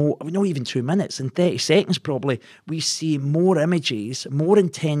see more. Not even 2 minutes, in 30 seconds probably, we see more images, more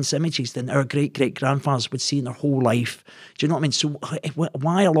intense images than our great grandfathers would see in their whole life. Do you know what I mean? So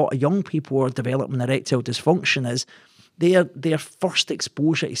why a lot of young people are developing erectile dysfunction is their first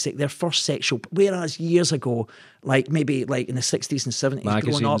exposure to sex, their first sexual... Whereas years ago, like maybe like in the 60s and 70s,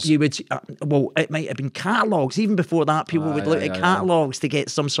 growing up, you would... it might have been catalogues. Even before that, people would look at catalogues to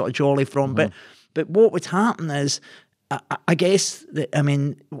get some sort of jolly from. But what would happen is, I guess,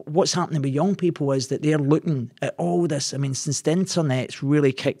 what's happening with young people is that they're looking at all this. I mean, since the internet's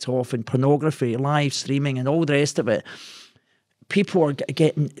really kicked off, and pornography, live streaming and all the rest of it, people are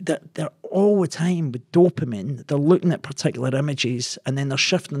getting, they're all the time with dopamine, they're looking at particular images and then they're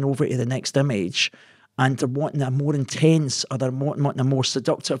shifting over to the next image, and they're wanting a more intense, or they're wanting a more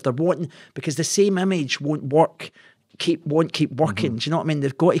seductive, they're wanting, because the same image won't keep working. Do you know what I mean?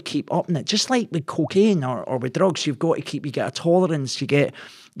 They've got to keep upping it. Just like with cocaine or with drugs, you get a tolerance, you get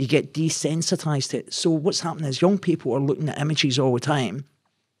desensitized to it. So what's happening is young people are looking at images all the time.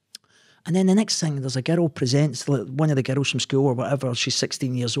 And then the next thing, there's a girl presents, one of the girls from school or whatever, she's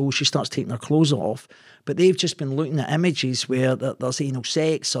 16 years old, she starts taking her clothes off, but they've just been looking at images where there's anal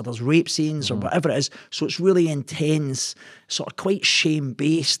sex, or there's rape scenes, or whatever it is. So it's really intense, sort of quite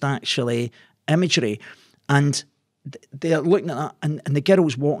shame-based, actually, imagery. And they're looking at that, and the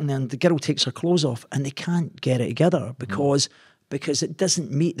girl's walking in, the girl takes her clothes off, and they can't get it together because it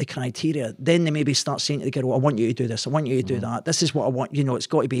doesn't meet the criteria. Then they maybe start saying to the girl, I want you to do this, I want you to do that, this is what I want, you know, it's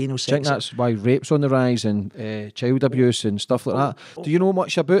got to be anal sex. I think that's why rape's on the rise, and child abuse and stuff like that. Do you know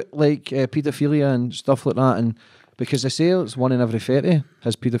much about like paedophilia and stuff like that? And because they say it's 1 in every 30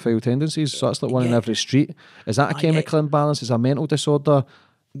 has paedophile tendencies, so that's like 1 in every street. Is that a chemical imbalance? Is that a mental disorder?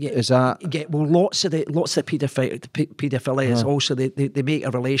 Is that... well, lots of paedophilia is also they make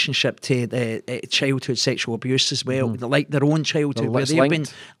a relationship to the childhood sexual abuse as well, like their own childhood, where they've been.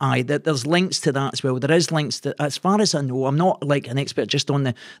 There's links to that as well. There is links to, as far as I know. I'm not like an expert just on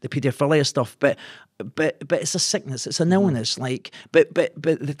the paedophilia stuff, but it's a sickness, it's an illness. Like, but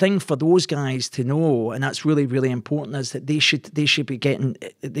the thing for those guys to know, and that's really, really important, is that they should be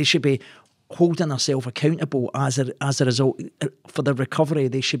holding herself accountable as a result for the recovery.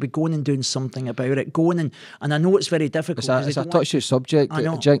 They should be going and doing something about it. And I know it's very difficult. It's a touchy subject. I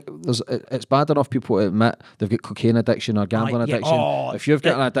know. It's bad enough people to admit they've got cocaine addiction or gambling addiction. If you've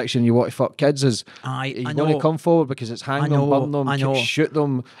got an addiction, you want to fuck kids, you're going to come forward because it's hang them, burn them, shoot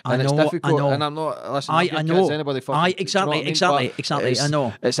them, and it's difficult. And I'm not listening to kids, anybody fucking. Exactly. I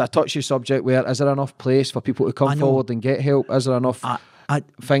know. It's a touchy subject where is there enough place for people to come forward and get help? Is there enough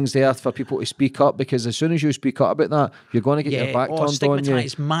things there for people to speak up? Because as soon as you speak up about that, you're going to get your back turned on you.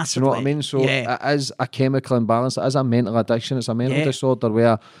 Massively. You know what I mean? So it is a chemical imbalance. It is a mental addiction. It's a mental disorder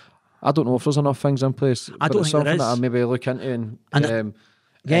where I don't know if there's enough things in place. But it's something that I maybe look into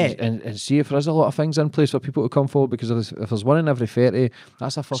and see if there is a lot of things in place for people to come forward, because if there's one in every 30,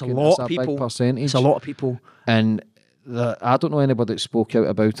 that's a big percentage. It's a lot of people. And I don't know anybody that spoke out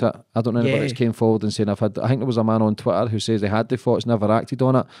about it. I don't know anybody that's came forward and saying I think there was a man on Twitter who says they had the thoughts, never acted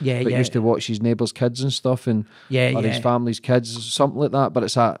on it, but used to watch his neighbours' kids and stuff, and or his family's kids, something like that. But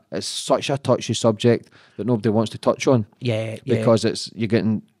it's such a touchy subject that nobody wants to touch on. Because you're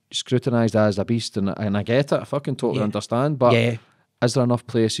getting scrutinised as a beast, and I get it. I fucking totally understand, but. Is there enough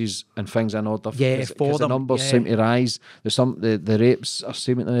places and things in order? Because the numbers seem to rise. The rapes are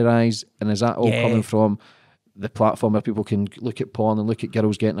seeming to rise, and is that all coming from the platform where people can look at porn and look at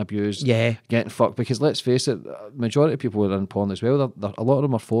girls getting abused, getting fucked? Because let's face it, majority of people are in porn as well. A lot of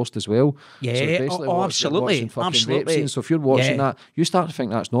them are forced as well. Absolutely. Rape scenes. So if you're watching that, you start to think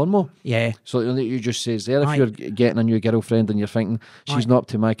that's normal. So you just says there, if you're getting a new girlfriend and you're thinking she's not up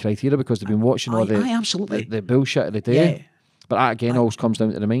to my criteria because they've been watching all the bullshit of the day. But that again always comes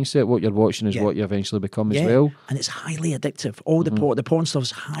down to the mindset. What you're watching is what you eventually become as well. And it's highly addictive. All the porn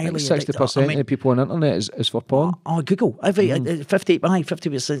stuff's highly addictive. 60% of people on the internet is for porn. Google.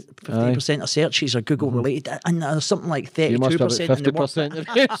 50% of searches are Google related. And there's something like 32%. You must have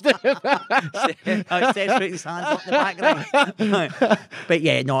 50%. His hands up in the background. But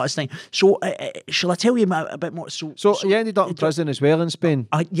it's fine. So shall I tell you a bit more? So you ended up in prison as well in Spain.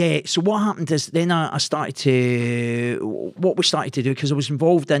 So what happened is then I started to... What we started to do, because I was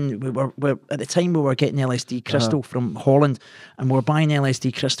involved in, at the time we were getting LSD crystal from Holland, and we were buying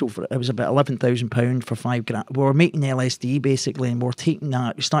LSD crystal it was about £11,000 for £5,000. We were making LSD basically, and we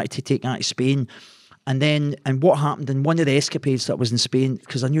started to take that to Spain. And what happened in one of the escapades that was in Spain,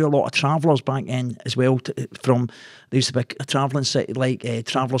 because I knew a lot of travellers back then as well, there used to be a travelling city like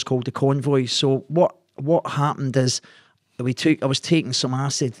travellers called the Convoy. So what happened is, I was taking some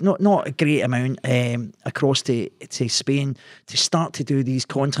acid, not a great amount, across to Spain to start to do these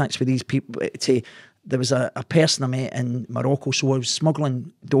contacts with these people. There was a person I met in Morocco, so I was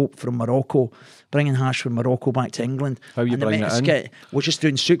smuggling dope from Morocco, bringing hash from Morocco back to England. How you bring it in? We're just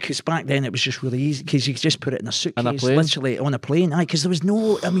doing suitcase. Back then it was just really easy, because you could just put it in a suitcase, literally on a plane. Because there was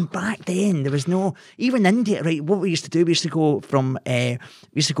no, back then there was no, even India, right? What we used to do, we used to go from India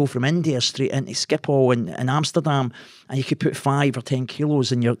straight into Schiphol in Amsterdam, and you could put 5 or 10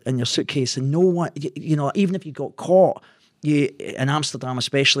 kilos in your suitcase, and no one, even if you got caught. In Amsterdam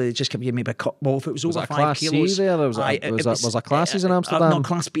especially, they just give you maybe if it was over 5 kilos. C there? Was there classes in Amsterdam? Not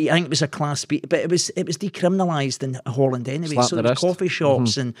class B. I think it was a class B, but it was decriminalised in Holland anyway. So there was coffee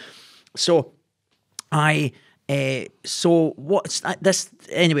shops, and so I. So what's this?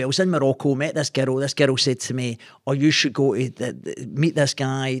 Anyway, I was in Morocco, met this girl. This girl said to me, "Oh, you should go to meet this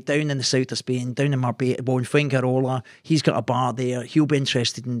guy down in the south of Spain, down in Marbella, in Fuengirola. He's got a bar there. He'll be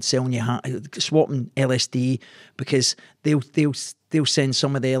interested in selling you swapping LSD, because they'll send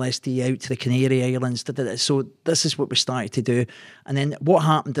some of the LSD out to the Canary Islands." So this is what we started to do, and then what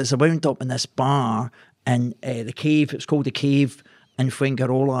happened is I wound up in this bar in the Cave. It was called the Cave in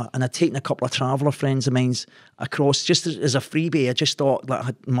Fuengirola, and I'd taken a couple of traveller friends of mine across just as a freebie. I just thought I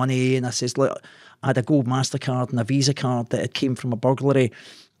had money, and I says, look, I had a gold MasterCard and a Visa card that had came from a burglary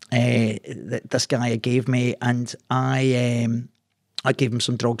that this guy had gave me, and I gave him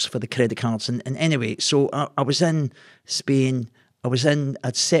some drugs for the credit cards. And anyway, so I was in Spain.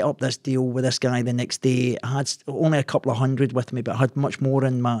 I'd set up this deal with this guy the next day. I had only a couple of hundred with me, but I had much more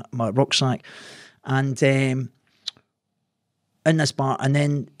in my rucksack. And in this bar, and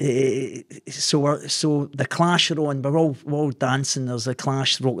then so the Clash are on. We're all dancing. There's a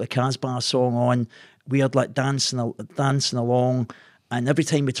Clash Rock the Casbah song on. We had like dancing along, and every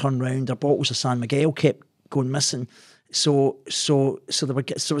time we turned round, our bottles of San Miguel kept going missing. So there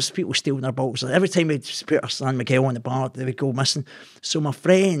was people stealing our bottles. Every time we just put our San Miguel on the bar, they would go missing. So my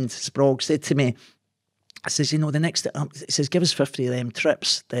friend Sprague said to me, I says, the next, he says, give us 50 of them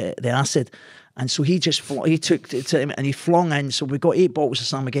trips, the acid. And so he took it to him and he flung in. So we got 8 bottles of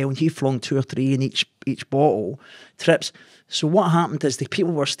San Miguel, and he flung 2 or 3 in each bottle, trips. So what happened is the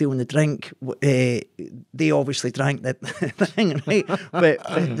people were stealing the drink. They obviously drank the thing, right? But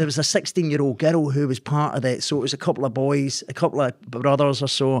there was a 16-year-old girl who was part of it. So it was a couple of boys, a couple of brothers or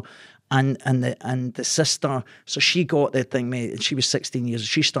so, and the sister. So she got the thing, mate, and she was 16 years.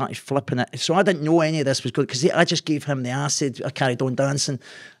 She started flipping it. So I didn't know any of this was good because I just gave him the acid. I carried on dancing.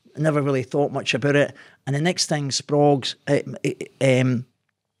 I never really thought much about it. And the next thing, Sproggs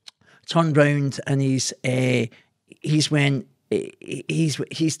turned round and he's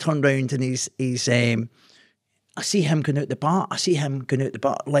turned round and he's I see him going out the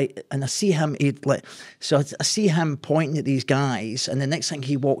bar. Like, and I see him, so I see him pointing at these guys, and the next thing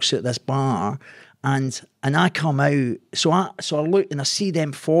he walks out this bar, and I come out, so I look and I see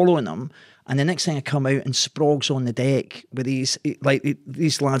them following him, and the next thing I come out and Sproggs on the deck with these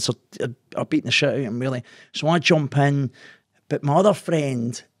lads are beating the shit out of him, really. So I jump in, but my other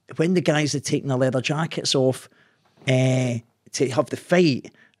friend, when the guys had taken their leather jackets off to have the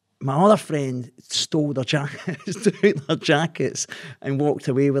fight, my other friend stole their jackets and walked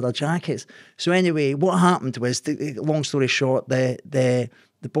away with their jackets. So anyway, what happened was, long story short, the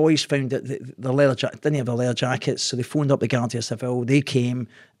boys found that the leather didn't have their leather jackets, so they phoned up the Guardia Civil. They came,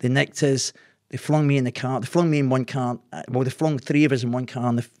 they nicked us, they flung me in the car. They flung me in one car. Well, they flung three of us in one car,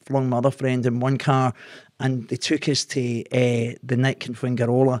 and they flung my other friend in one car, and they took us to the Nick in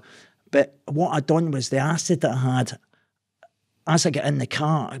Fingarola. But what I'd done was the acid that I had, as I get in the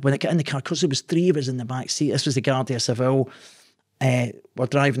car, because there was three of us in the back seat, this was the Guardia Civil, we're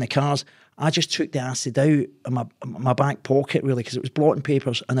driving the cars, I just took the acid out of my back pocket, really, because it was blotting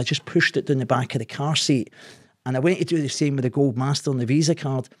papers, and I just pushed it down the back of the car seat. And I went to do the same with the Gold Master and the Visa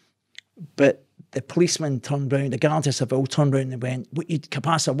card. But the policeman turned round, the Guardia Civil turned round and went,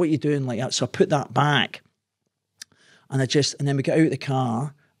 Capassa, what are you doing like that? So I put that back, and then we got out of the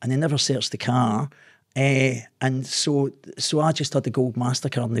car, and they never searched the car. And so I just had the Gold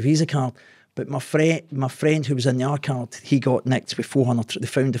MasterCard and the Visa card. But my friend who was in the R card, he got nicked with 400. They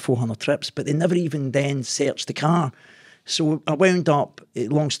found the 400 trips, but they never even then searched the car. So I wound up,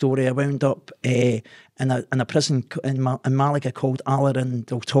 long story, in a prison in Malaga called Alarin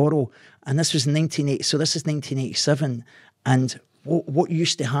del Toro, and this was 1980. So this is 1987, and what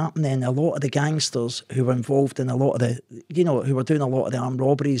used to happen then, a lot of the gangsters who were involved in a lot of the, who were doing a lot of the armed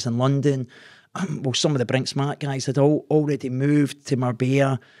robberies in London, well, some of the Brinks Mac guys had already moved to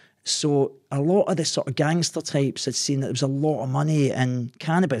Marbella. So a lot of the sort of gangster types had seen that there was a lot of money in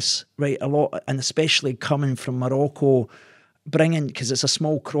cannabis, right? A lot, and especially coming from Morocco, because it's a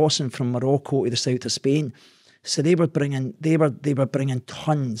small crossing from Morocco to the south of Spain. So they were bringing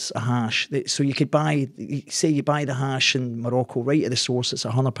tons of hash. So you could buy the hash in Morocco right at the source, it's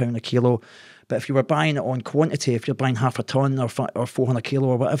 £100 a kilo. But if you were buying it on quantity, if you're buying half a ton or 400 kilo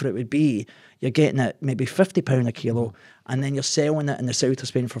or whatever it would be, you're getting it maybe £50 a kilo, and then you're selling it in the south of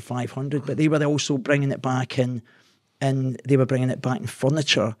Spain for 500. But they were also bringing it back in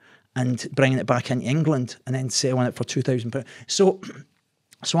furniture and bringing it back into England and then selling it for £2,000.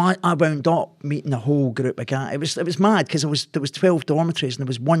 So I wound up meeting a whole group of guys. It was mad because there was 12 dormitories, and there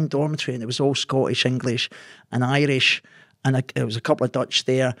was one dormitory and it was all Scottish, English and Irish, and there was a couple of Dutch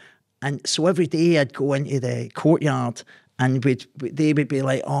there. And so every day I'd go into the courtyard, and they would be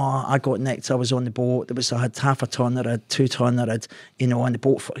like, "Oh, I got nicked. I was on the boat. I had half a ton, or I had 2 ton, or on the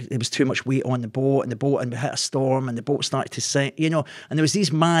boat. There was too much weight on the boat, and we hit a storm, and the boat started to sink, And there was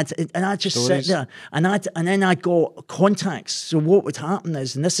these mad, and I just sit there, and then I got contacts. So what would happen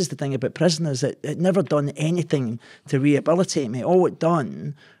is, and this is the thing about prisoners, it never done anything to rehabilitate me. All it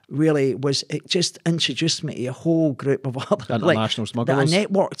done really was it just introduced me to a whole group of other international smugglers that I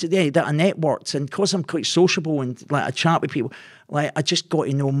networked, and because I'm quite sociable and like I chat with people, like I just got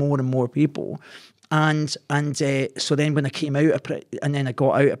to know more and more people, and so then when I came out and then I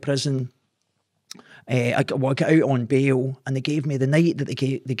got out of prison, I got out on bail, and they gave me the night that they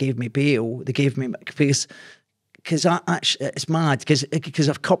gave me bail, they gave me because it's mad because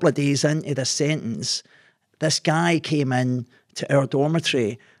a couple of days into the sentence, this guy came in to our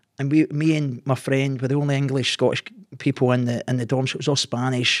dormitory. And me and my friend were the only English Scottish people in the dormitory. It was all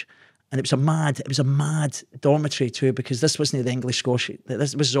Spanish, and it was a mad dormitory too, because this wasn't the English Scottish.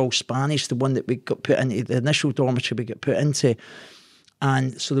 This was all Spanish. The one that we got put into, the initial dormitory we got put into,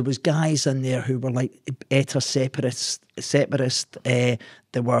 and so there was guys in there who were like ETA separatists. They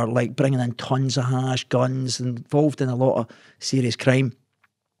were like bringing in tons of hash, guns, involved in a lot of serious crime.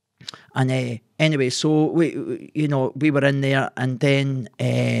 And anyway, so we were in there, and then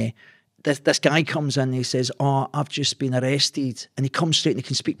this guy comes in and he says, "Oh, I've just been arrested." And he comes straight and he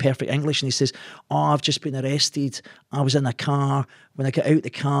can speak perfect English, and he says, "Oh, I've just been arrested. I was in a car. When I got out the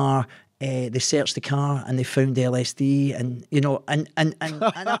car, they searched the car and they found LSD, and you know, and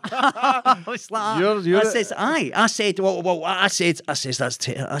I was like, I says, aye. I said, well, I said that's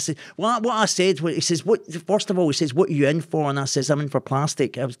I said, what I said. He says, what? First of all, he says, what are you in for? And I says, I'm in for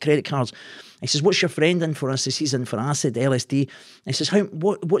plastic. I was credit cards. He says, what's your friend in for? I says, he's in for acid, LSD. He says,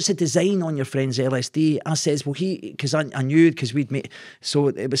 what's the design on your friend's LSD? I says, well, because I knew, because we'd made, so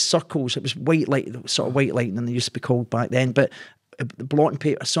it was circles, it was white light, sort of white lightning they used to be called back then, but blotting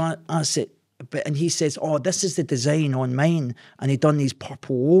paper. So I said, and he says, oh, this is the design on mine. And he'd done these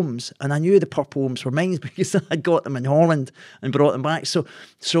purple ohms. And I knew the purple ohms were mine because I got them in Holland and brought them back. So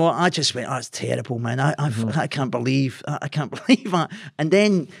I just went, oh, that's terrible, man. I can't believe that. And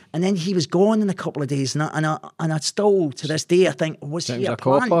then he was gone in a couple of days. And I still, to this day, I think, was he a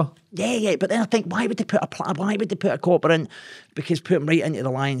plan? Copper? Yeah. But then I think, why would they put a copper in? Because put him right into the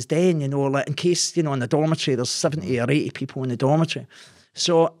lion's den, you know, like in case, you know, in the dormitory, there's 70 or 80 people in the dormitory.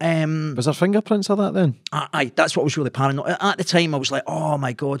 So, was there fingerprints of that then? Aye, that's what was really paranoid. At the time, I was like, oh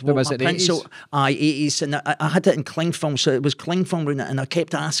my God. But was it 80s? Aye, 80s. And I had it in cling film, so it was cling film, and I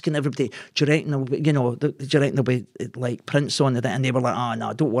kept asking everybody, do you reckon there'll be like prints on it? And they were like, oh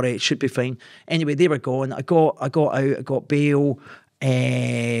no, don't worry, it should be fine. Anyway, they were gone. I got out, I got bail.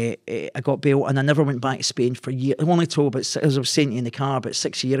 I got bail, and I never went back to Spain for years. I only told, but as I was saying to you in the car, about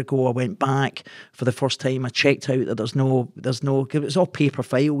 6 years ago, I went back for the first time. I checked out that there's no, it was all paper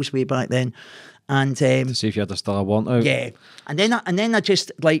files way back then, and to see if you had still a want out. Yeah, and then I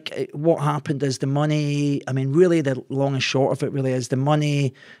just, like, what happened is the money. I mean, really, the long and short of it really is the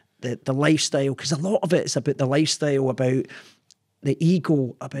money, the lifestyle, because a lot of it is about the lifestyle, about the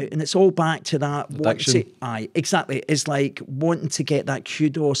ego, and it's all back to that addiction. Aye, exactly. It's like wanting to get that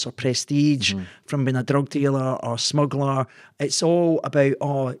kudos or prestige from being a drug dealer or smuggler. It's all about,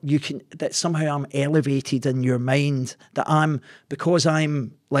 that somehow I'm elevated in your mind, that because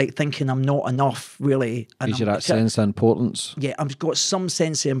I'm like thinking I'm not enough, really. Gives you that sense of importance. Yeah, I've got some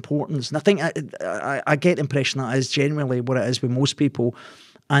sense of importance, and I think I get the impression that is generally what it is with most people.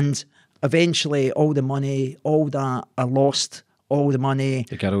 And eventually, all the money, all that, I lost. All the money,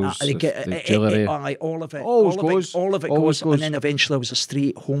 the girls, the jewellery, all of it, all of it goes. And then eventually, I was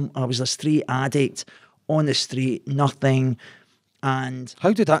a street addict on the street, nothing. And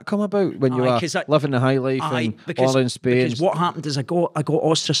how did that come about when you were living the high life all in Spain? Because what happened is I got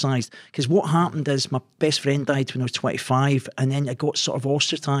ostracised. Because what happened is my best friend died when I was 25, and then I got sort of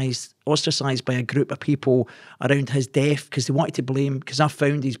ostracised by a group of people around his death, because they wanted to blame, because I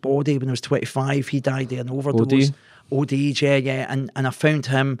found his body when I was 25. He died of an overdose. OD, yeah, and I found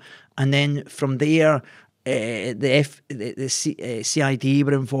him, and then from there, the CID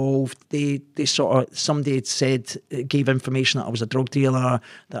were involved. They somebody had said, gave information that I was a drug dealer,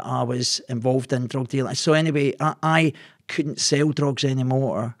 that I was involved in drug dealing. So anyway, I couldn't sell drugs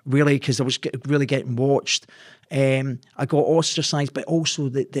anymore, really, because I was really getting watched. I got ostracised, but also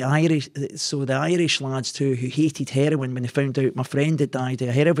the Irish lads too, who hated heroin, when they found out my friend had died of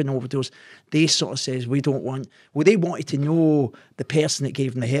a heroin overdose, they sort of says, they wanted to know the person that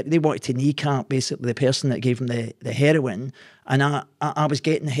gave them they wanted to kneecap basically the person that gave them the heroin, and I was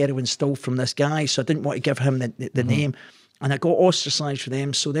getting the heroin still from this guy, so I didn't want to give him the name. And I got ostracised for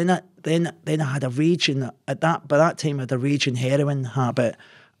them. So then I had a raging, by that time I had a raging heroin habit,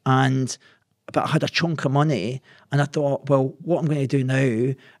 but I had a chunk of money, and I thought, well, what I'm going to do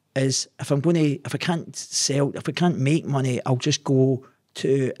now is, if I can't make money, I'll just go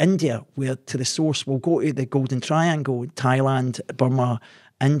to India, to the source. We'll go to the Golden Triangle, Thailand, Burma,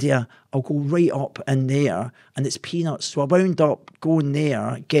 India. I'll go right up in there, and it's peanuts. So I wound up going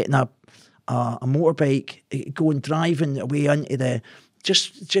there, getting a motorbike, driving away into the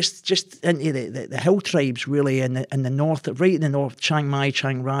just into the hill tribes, really, in the north, right in the north, Chiang Mai,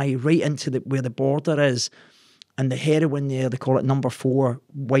 Chiang Rai, right into where the border is, and the heroin there, they call it number 4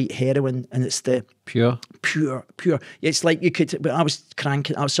 white heroin, and it's the pure. It's like you could, but I was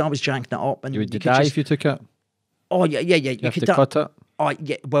jacking it up, and you would die if you took it. Oh yeah. You could cut it. Oh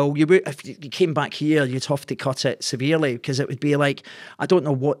yeah, well, if you came back here, you'd have to cut it severely, because it would be like, I don't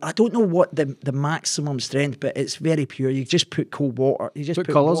know what the maximum strength, but it's very pure. You just put cold water. You just what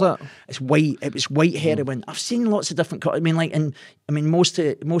colour is it? It's white. It was white heroin. I've seen lots of different colours. Most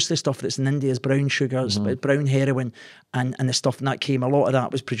of the stuff that's in India is brown sugars, but brown heroin, and the stuff, and that came. A lot of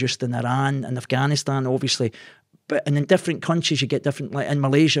that was produced in Iran and Afghanistan, obviously. And in different countries, you get different. Like in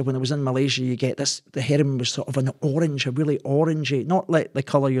Malaysia, when I was in Malaysia, you get this. The heroin was sort of an orange, a really orangey, not like the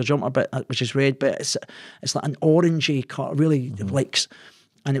colour your jumper, but which is red, but it's like an orangey colour, really likes,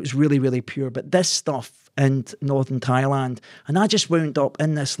 and it was really, really pure. But this stuff in northern Thailand, and I just wound up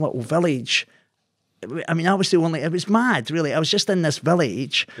in this little village, I mean, I was the only. It was mad, really. I was just in this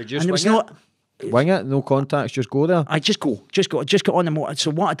village, Did you and there was wing no. Wing it, no contacts, just go there. I just got on the motor.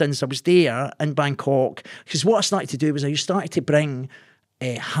 So what I done is I was there in Bangkok, because what I started to do was I started to bring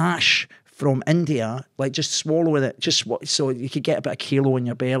hash from India, like just swallowing it, so you could get about a kilo in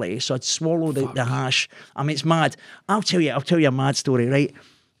your belly. So I'd swallow the hash. I mean, it's mad. I'll tell you a mad story, right?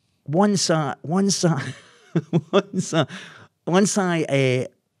 Once I was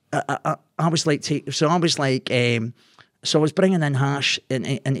bringing in hash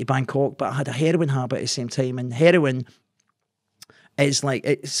into Bangkok, but I had a heroin habit at the same time, and heroin is like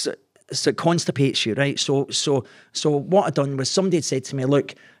it constipates you, right? So what I done was somebody had said to me,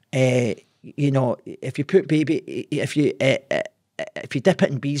 look, you know, if you dip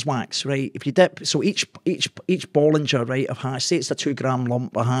it in beeswax, right? If you dip, so each Bollinger, right, of hash, say it's a 2 gram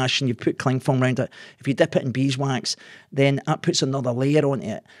lump of hash and you put cling film around it, if you dip it in beeswax, then that puts another layer on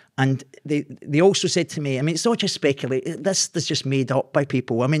it. And they also said to me, I mean, it's not just speculate, this is just made up by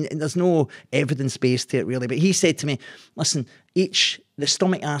people. I mean, there's no evidence base to it really, but he said to me, listen, the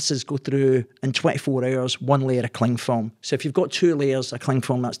stomach acids go through in 24 hours, 1 layer of cling film. So if you've got 2 layers of cling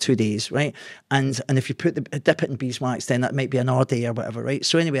film, that's 2 days, right? And if you dip it in beeswax, then that might be another day or whatever, right?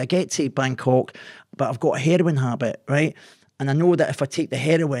 So anyway, I get to Bangkok, but I've got a heroin habit, right? And I know that if I take the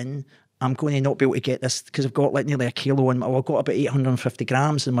heroin, I'm going to not be able to get this, because I've got like nearly a kilo in I've got about 850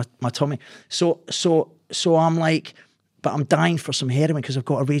 grams in my tummy. So I'm like, but I'm dying for some heroin because I've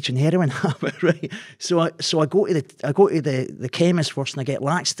got a raging heroin habit, right? So I go to the chemist first and I get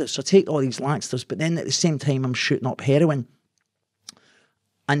laxatives. So I take all these laxatives, but then at the same time I'm shooting up heroin.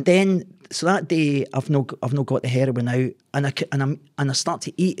 And then so that day I've not got the heroin out, and I start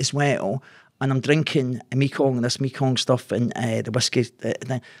to eat as well. And I'm drinking this Mekong stuff and the whiskey.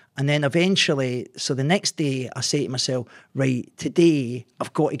 And then eventually, so the next day, I say to myself, right, today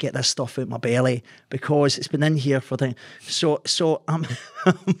I've got to get this stuff out my belly because it's been in here for the. So I'm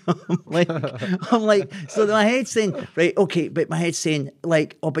like, so my head's saying, right, okay, but my head's saying,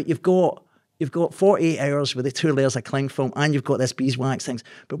 like, oh, but you've got 48 hours with the 2 layers of cling film and you've got this beeswax things.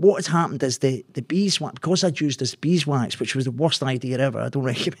 But what has happened is the beeswax, because I'd used this beeswax, which was the worst idea ever. I don't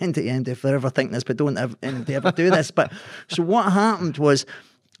recommend it if they're ever thinking this, but don't ever do this. But so what happened was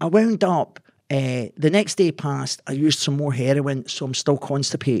I wound up, the next day passed, I used some more heroin, so I'm still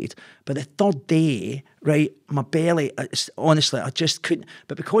constipated. But the third day, right, my belly, honestly, I just couldn't.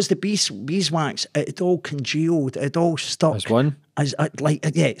 But because the beeswax, it all congealed, it all stuck. As one?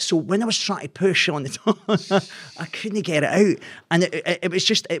 So when I was trying to push on the top, I couldn't get it out, and it was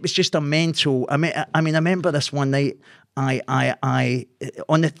just a mental. I mean, I remember this one night. I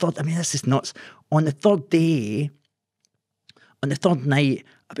on the third. I mean, this is nuts. On the third day, on the third night,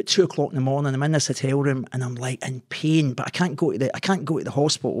 about 2 o'clock in the morning, I'm in this hotel room and I'm like in pain, but I can't go to the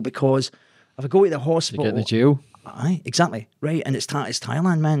hospital because if I go to the hospital, you get in the jail. Aye, exactly, right. And it's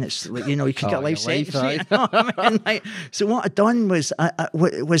Thailand, man. It's like, you know, you could get a life sentence. You know what I mean? Like, so what I'd done was I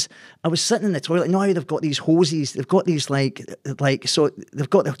was sitting in the toilet. You know how they've got these hoses? They've got these like so they've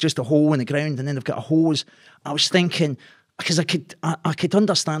got just a hole in the ground and then they've got a hose. I was thinking, because I could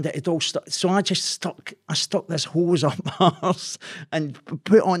understand it all so I just stuck this hose up my arse and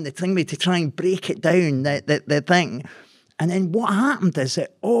put on the thingy to try and break it down, the thing. And then what happened is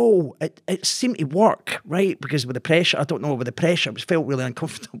it seemed to work, right? Because with the pressure, I don't know, with the pressure, it felt really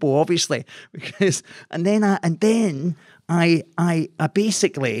uncomfortable, obviously. And then I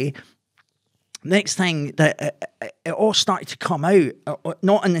basically, next thing that it all started to come out,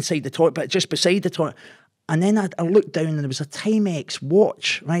 not inside the toilet, but just beside the toilet. And then I looked down and there was a Timex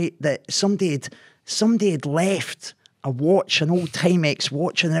watch, right? That somebody had left a watch, an old Timex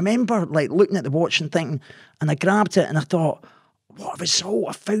watch. And I remember like looking at the watch and thinking, and I grabbed it and I thought, what a result,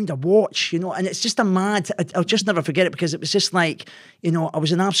 I found a watch, you know. And it's just I'll just never forget it because it was just like, you know, I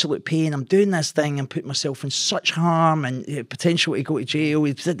was in absolute pain. I'm doing this thing and putting myself in such harm and potential to go to jail.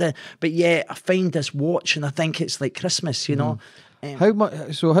 But yeah, I find this watch and I think it's like Christmas, you know. How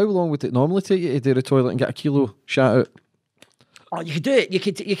long would it normally take you to do the toilet and get a kilo shot out? Oh, you could do it. You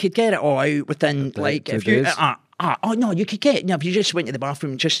could get it all out within like if you. Oh no, you could get it. You know, if you just went to the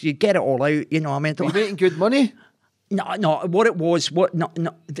bathroom, you get it all out. You know, I mean, are you making good money? No. What it was, well,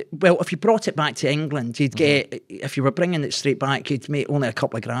 if you brought it back to England, you'd get. If you were bringing it straight back, you'd make only a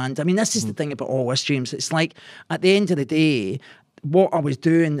couple of grand. I mean, this is the thing about all this, James. It's like at the end of the day, what I was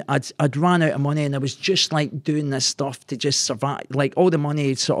doing, I'd ran out of money and I was just like doing this stuff to just survive. Like all the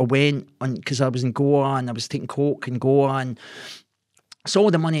money sort of went on because I was in Goa and I was taking coke in Goa, and so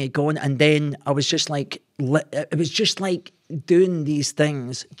all the money had gone. And then I was just like, it was just like doing these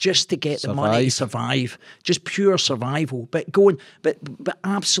things just to get the money to survive, just pure survival. But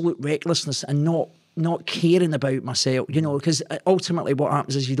absolute recklessness and not not caring about myself, you know, because ultimately what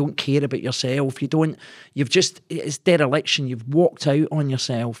happens is you don't care about yourself. It's dereliction. You've walked out on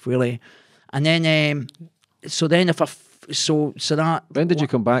yourself, really. And then, so then if I, so that... When did you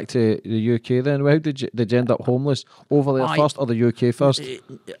come back to the UK then? How did you end up homeless? Over there first or the UK first?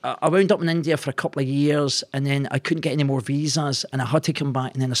 I wound up in India for a couple of years, and then I couldn't get any more visas, and I had to come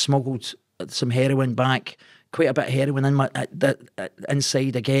back, and then I smuggled some heroin back, quite a bit of heroin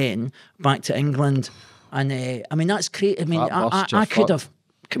inside again, back to England. And I mean, that's great. I mean, I could have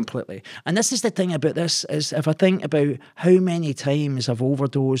completely. And this is the thing about this, is if I think about how many times I've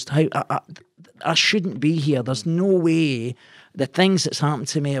overdosed, how I shouldn't be here. There's no way. The things that's happened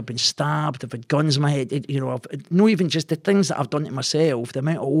to me, I've been stabbed, I've had guns in my head, you know, not even just the things that I've done to myself, the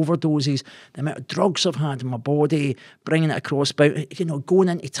amount of overdoses, the amount of drugs I've had in my body, bringing it across, you know, going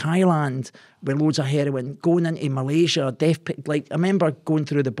into Thailand with loads of heroin, going into Malaysia, like, I remember going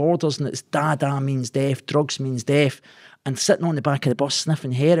through the borders and it's dada means death, drugs means death, and sitting on the back of the bus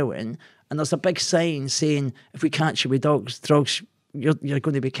sniffing heroin, and there's a big sign saying, if we catch you with drugs, you're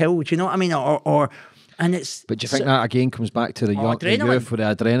going to be killed, you know what I mean, and it's... But do you think that again comes back to the youth with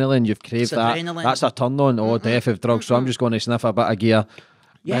the adrenaline? You've craved that. Adrenaline. That's a turn on. Death of drugs. So I'm just going to sniff a bit of gear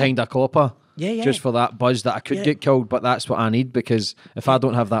behind a copper. Yeah. Just for that buzz that I could get killed, but that's what I need, because if I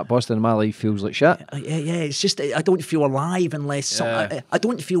don't have that buzz, then my life feels like shit. Yeah. It's just, I don't feel alive unless... I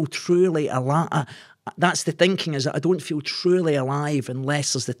don't feel truly alive. That's the thinking, is that I don't feel truly alive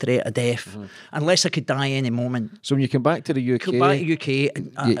unless there's the threat of death, unless I could die any moment. So when you come back to the UK... Come back to the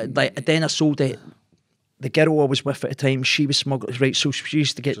UK, then I sold it. The girl I was with at the time, she was smuggled, right, so she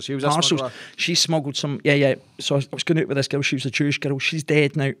used to get she was parcels. She smuggled some, so I was going out with this girl, she was a Jewish girl, she's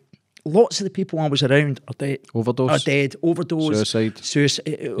dead now. Lots of the people I was around are dead. Overdose. Suicide.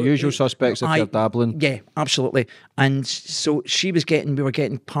 The usual suspects if you're dabbling. Yeah, absolutely. And so she was getting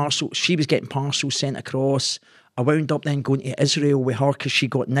parcels sent across. I wound up then going to Israel with her because she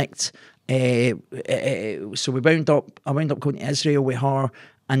got nicked. So I wound up going to Israel with her,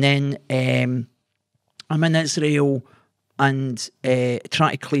 and then I'm in Israel and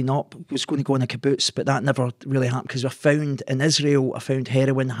trying to clean up. I was going to go in a kibbutz, but that never really happened because I found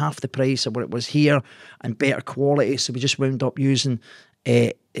heroin half the price of what it was here and better quality. So we just wound up using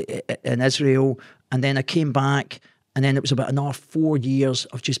in Israel. And then I came back, and then it was about another 4 years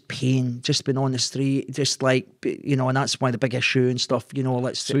of just pain, just been on the street, just like, you know, and that's why the big issue and stuff, you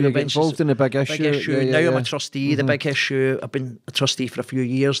know. So you get involved in the big issue. Now I'm a trustee, the big issue. I've been a trustee for a few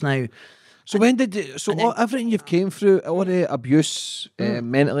years now. So everything you've came through, all the abuse,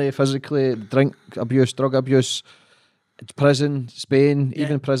 mentally, physically, drink abuse, drug abuse, prison, Spain,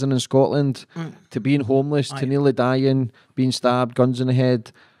 even prison in Scotland, to being homeless, to nearly dying, being stabbed, guns in the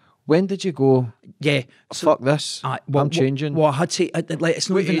head. When did you go, fuck this, I'm changing? Well, I had to, it's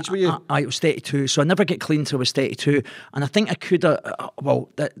not even... What age were you? I was 32, so I never get clean till I was 32, and I think I could have,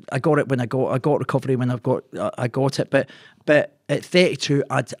 I got it when I got recovery when I got it, but at 32,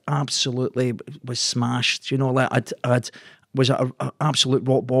 I'd absolutely was smashed, you know, like I'd was at an absolute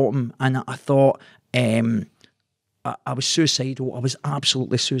rock bottom, and I thought, I was suicidal. I was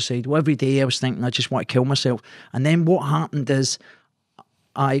absolutely suicidal. Every day I was thinking I just want to kill myself. And then what happened is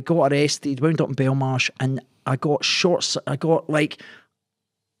I got arrested, wound up in Belmarsh, and I got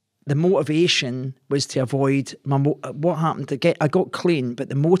the motivation was to avoid what happened I got clean, but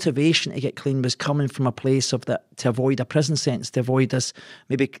the motivation to get clean was coming from a place of that, to avoid a prison sentence, to avoid this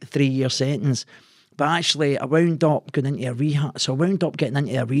maybe 3-year sentence. But actually I wound up going into a rehab. So I wound up getting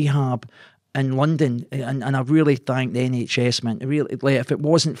into a rehab in London, and I really thank the NHS, man. Really, like, if it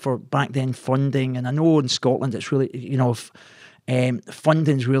wasn't for back then funding, and I know in Scotland it's really, you know,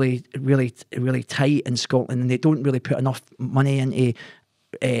 funding's really, really, really tight in Scotland, and they don't really put enough money into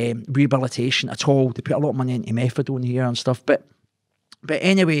rehabilitation at all. They put a lot of money into methadone here and stuff. But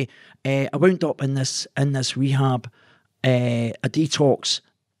anyway, I wound up in this rehab, a detox,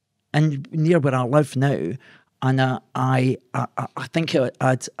 and near where I live now. And I think I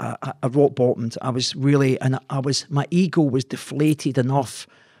rock bottomed. I was really, and my ego was deflated enough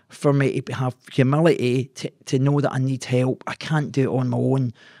for me to have humility to know that I need help. I can't do it on my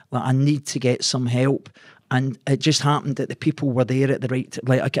own. Like, I need to get some help. And it just happened that the people were there at the right time.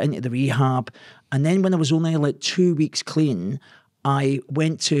 Like, I got into the rehab, and then when I was only like 2 weeks clean, I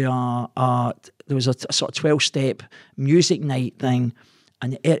went to there was a sort of 12-step music night thing,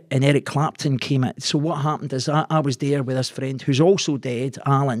 and Eric Clapton came in. So what happened is I was there with this friend who's also dead,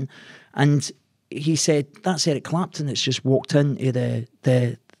 Alan, and he said, "That's Eric Clapton that's just walked into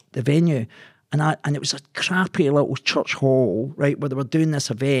the venue." And it was a crappy little church hall, right, where they were doing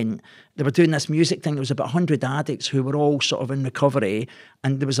this event. They were doing this music thing. There was about 100 addicts who were all sort of in recovery,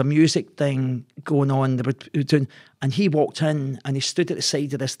 and there was a music thing going on. They were doing, and he walked in and he stood at the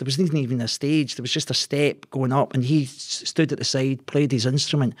side of this. There wasn't even a stage. There was just a step going up, and he stood at the side, played his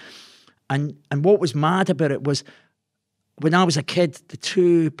instrument. And what was mad about it was, when I was a kid, the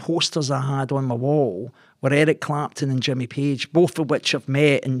two posters I had on my wall were Eric Clapton and Jimmy Page, both of which I've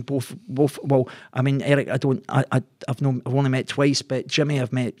met, and both. Well, I mean, Eric, I've only met twice, but Jimmy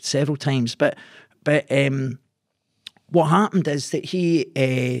I've met several times. But what happened is that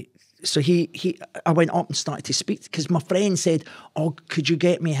I went up and started to speak, because my friend said, "Oh, could you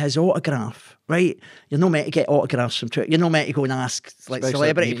get me his autograph?" Right? You're not meant to get autographs from Twitter. You're not meant to go and ask like Especially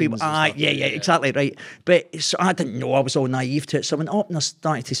celebrity people. Yeah, exactly, right. But so I didn't know. I was all naive to it. So I went up and I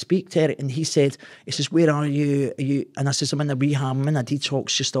started to speak to Eric, and he says, "Where are you? Are you?" And I says, "I'm in a rehab. I'm in a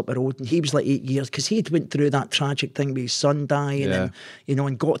detox just up the road." And he was like 8 years, because he'd went through that tragic thing with his son dying, and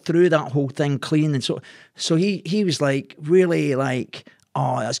and got through that whole thing clean. And so he was like really like,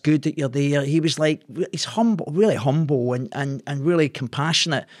 "Oh, that's good that you're there." He was like, he's humble, really humble, and really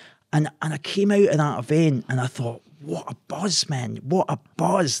compassionate. And I came out of that event and I thought, what a buzz, man! What a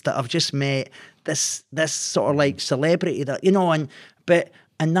buzz that I've just met this sort of like celebrity that but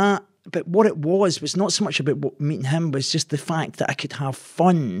what it was not so much about meeting him, was just the fact that I could have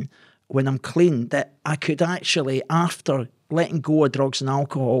fun when I'm clean. That I could actually, after letting go of drugs and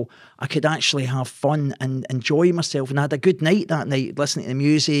alcohol, I could actually have fun and enjoy myself. And I had a good night that night, listening to the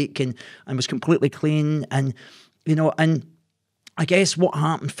music, and was completely clean. And and I guess what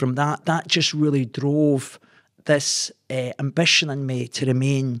happened from that just really drove this ambition in me to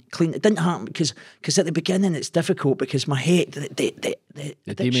remain clean. It didn't happen because at the beginning it's difficult, because my head, the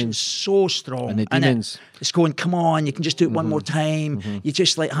addiction's so strong. And the demons. It's going, come on, you can just do it one more time. You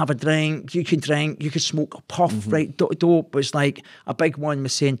just like have a drink, you can smoke a puff, right? Dope was like a big one,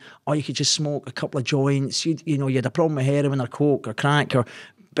 was saying, oh, you could just smoke a couple of joints. You had a problem with heroin or coke or crack,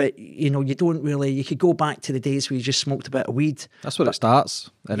 but you don't really. You could go back to the days where you just smoked a bit of weed. That's where it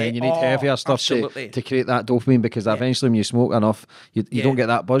starts, and then you need heavier stuff to create that dopamine, because eventually when you smoke enough, you don't get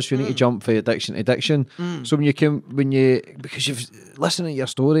that buzz. You need to jump from addiction to addiction. So because you've listened to your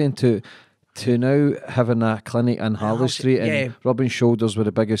story, and to now having a clinic in Harley Street and rubbing shoulders with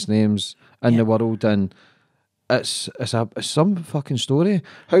the biggest names in the world, and it's some fucking story.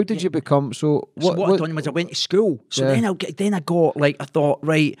 How did you become so? What I done was I went to school. So then I got like, I thought,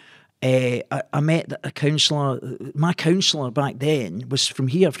 right. I met a counsellor. My counsellor back then was from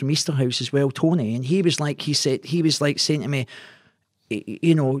here, from Easterhouse as well, Tony. And he was like saying to me,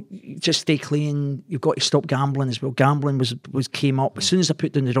 just stay clean. You've got to stop gambling as well. Gambling was came up as soon as I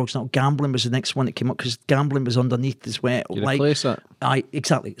put down the drugs. Now gambling was the next one that came up, because gambling was underneath as well. You replace it.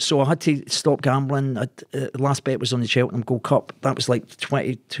 Exactly. So I had to stop gambling. The last bet was on the Cheltenham Gold Cup. That was like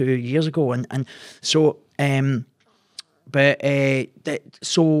 22 years ago, and so he'd been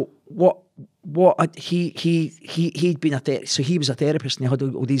so he was a therapist, and he had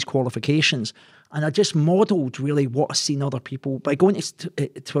all these qualifications. And I just modelled really what I seen other people. By going to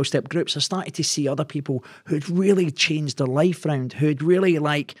 12-step groups, I started to see other people who'd really changed their life round, who'd really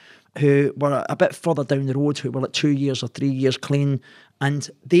who were a bit further down the road, who were like 2 years or 3 years clean. And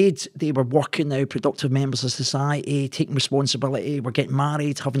they were working now, productive members of society, taking responsibility, were getting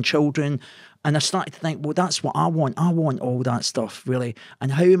married, having children. And I started to think, well, that's what I want. I want all that stuff, really. And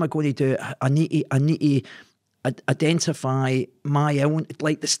how am I going to do it? I need to identify my own,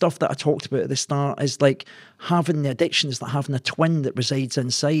 like the stuff that I talked about at the start is like having the addictions, like having a twin that resides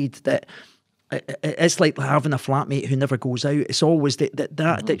inside, that it's like having a flatmate who never goes out. It's always that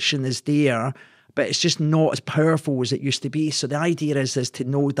addiction is there, but it's just not as powerful as it used to be. So the idea is to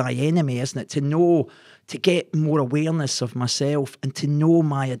know thy enemy, isn't it? To get more awareness of myself and to know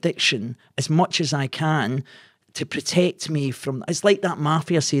my addiction as much as I can, to protect me from. It's like that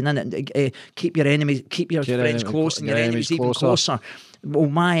mafia saying, isn't it? Keep your friends close and your enemies even closer. Well,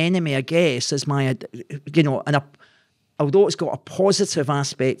 my enemy, I guess, is and although it's got a positive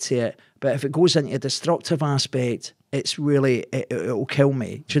aspect to it, but if it goes into a destructive aspect, it's really, it'll kill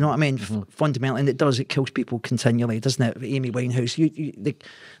me. Do you know what I mean? Fundamentally, and it kills people continually, doesn't it? Amy Winehouse,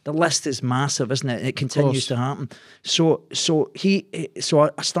 the list is massive, isn't it? And it continues to happen. So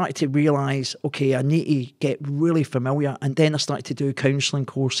I started to realise, okay, I need to get really familiar, and then I started to do counselling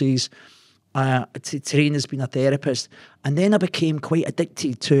courses, to train as being a therapist, and then I became quite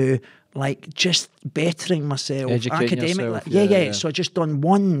addicted to like just bettering myself academically. So I just done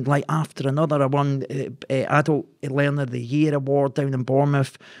one like after another. I won Adult Learner of the Year award down in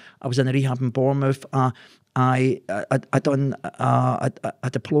Bournemouth. I was in a rehab in Bournemouth. I I done a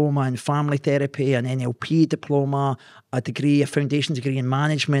diploma in family therapy, an NLP diploma, a foundation degree in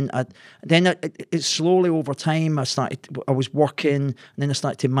management. Then it slowly over time, I was working, and then I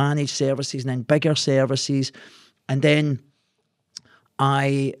started to manage services, and then bigger services, and then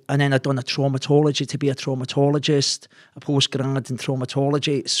I'd done a traumatology to be a traumatologist, a postgrad in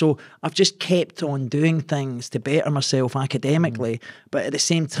traumatology. So I've just kept on doing things to better myself academically, but at the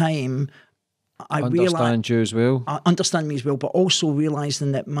same time, I understand you as well. I understand me as well, but also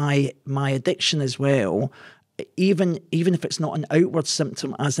realising that my addiction as well, even if it's not an outward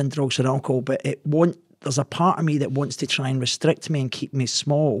symptom as in drugs or alcohol, but there's a part of me that wants to try and restrict me and keep me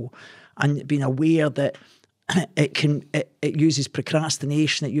small, and being aware that it uses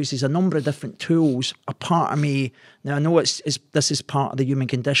procrastination, it uses a number of different tools. A part of me, now I know this is part of the human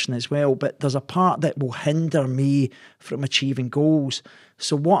condition as well, but there's a part that will hinder me from achieving goals.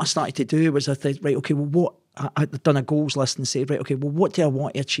 So what I started to do was I thought, right, okay, well, I'd done a goals list and said, right, okay, well, what do I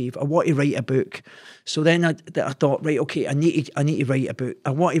want to achieve? I want to write a book. So then I thought, right, okay, I need to write a book. I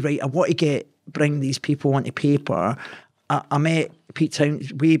want to bring these people onto paper. I met Pete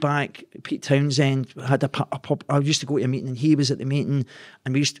Townsend way back. Pete Townsend had I used to go to a meeting and he was at the meeting,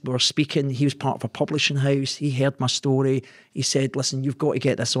 and we were speaking. He was part of a publishing house. He heard my story. He said, listen, you've got to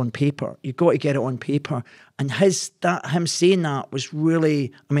get this on paper. You've got to get it on paper. And him saying that was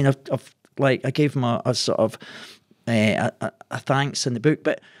really, I mean, I gave him a sort of a thanks in the book.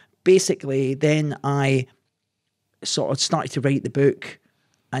 But basically then I sort of started to write the book.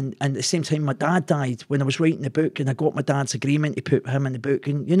 And at the same time, my dad died when I was writing the book, and I got my dad's agreement to put him in the book,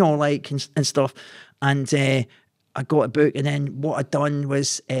 and and stuff. And I got a book, and then what I'd done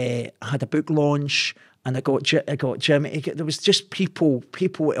was I had a book launch, and I got Jimmy. There was just people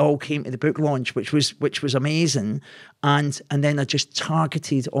all came to the book launch, which was amazing. And then I just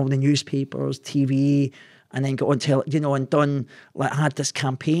targeted all the newspapers, TV. And then got on and done, like, I had this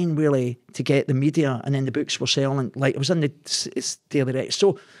campaign really to get the media, and then the books were selling, like, it was in the Daily Record.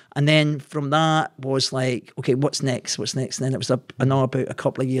 So, and then from that was like, okay, what's next? And then it was about a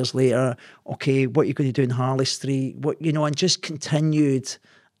couple of years later, okay, what are you going to do in Harley Street? And just continued,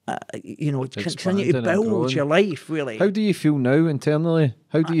 continue to build your life, really. How do you feel now internally?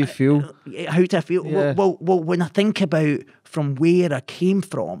 How do you feel? How do I feel? Yeah. Well, when I think about from where I came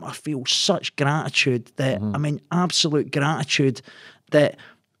from, I feel such gratitude that, I mean, absolute gratitude that,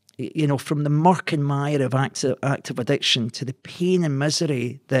 from the muck and mire of active addiction to the pain and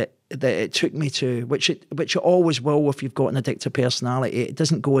misery that it took me to, which it always will if you've got an addictive personality. It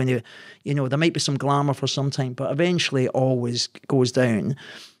doesn't go any, there might be some glamour for some time, but eventually it always goes down.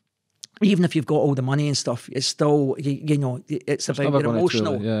 Even if you've got all the money and stuff, it's still, it's about your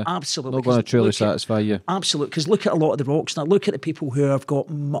emotional. Absolutely. Not going to truly satisfy you. Absolutely. Because look at a lot of the rock stars. Look at the people who have got,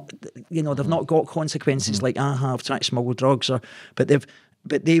 they've not got consequences like I have trying to smuggle drugs, but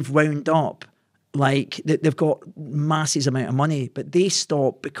they've wound up like they've got massive amount of money, but they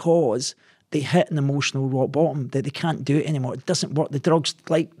stop because they hit an emotional rock bottom that they can't do it anymore. It doesn't work. The drugs,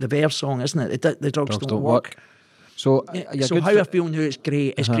 like the Verve song, isn't it? The drugs don't work. So, how I feel now, it's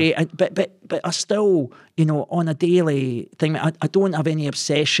great. It's great. But I still, on a daily thing, I don't have any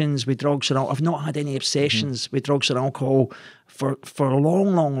obsessions with drugs or alcohol. I've not had any obsessions with drugs or alcohol for a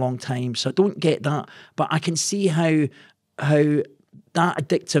long, long, long time. So I don't get that. But I can see how that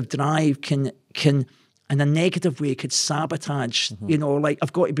addictive drive can in a negative way could sabotage, like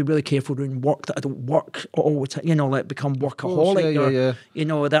I've got to be really careful doing work that I don't work all the time, like become workaholic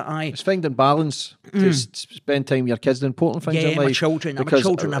It's finding balance to spend time with your kids, the important things in life. My children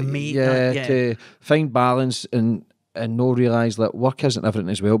are made. To find balance and not realise that work isn't everything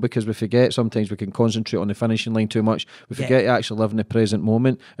as well, because we forget sometimes we can concentrate on the finishing line too much. We forget to actually live in the present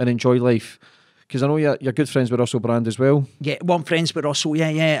moment and enjoy life. Because I know you're good friends with Russell Brand as well. Yeah, well, I'm friends with Russell,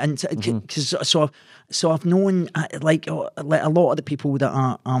 and so I've known like a lot of the people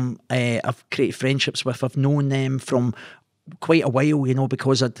that I've created friendships with. I've known them from quite a while,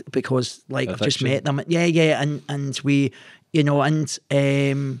 because I've just met them. And we, because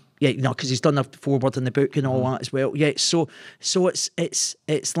he's done a foreword in the book and all that as well. Yeah, so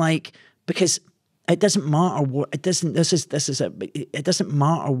it's like, because it doesn't matter what it doesn't. It doesn't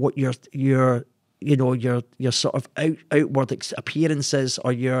matter what your sort of outward appearances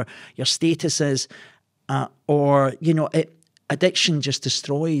or your status is, or addiction just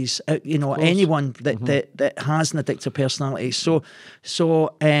destroys anyone that has an addictive personality. So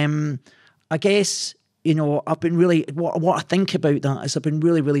I guess I've been really what I think about that is I've been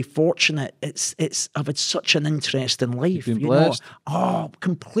really, really fortunate. I've had such an interesting life. You've been blessed. Oh,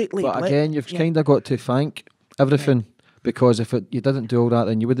 completely. But again, you've kind of got to thank everything. because if you didn't do all that,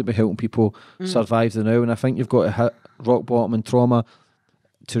 then you wouldn't be helping people survive the now. And I think you've got to hit rock bottom and trauma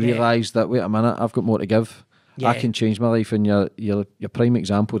to realise that, wait a minute, I've got more to give. I can change my life, and you're prime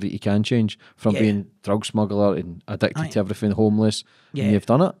example that you can change from being drug smuggler and addicted to everything, homeless. And you've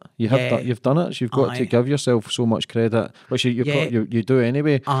done it. You've done it. So you've got to give yourself so much credit, which you do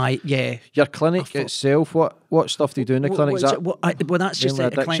anyway. Your clinic itself, what stuff do you do in the clinic? That's just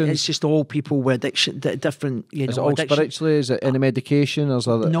it. It's just all people with addiction, different. Is it all spiritually? Is it any medication? Or is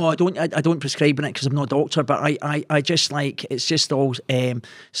there no, I don't prescribe in it because I'm not a doctor. But I just like, it's just all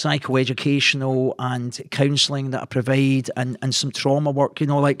psychoeducational and counselling that I provide, and some trauma work.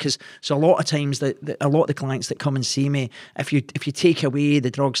 Because so a lot of times that a lot of the clients that come and see me, if you take away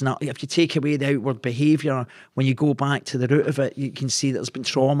the drugs and if you take away the outward behaviour, when you go back to the root of it, you can see that there's been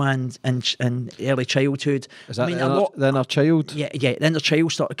trauma and early childhood. Is that then our child? Yeah, then their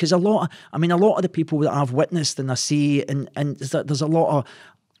child stuff. Because a lot of the people that I've witnessed and I see, and there's a lot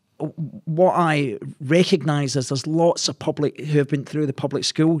of, what I recognise is there's lots of public who have been through the public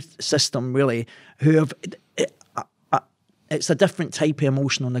school system, really, who have. It's a different type of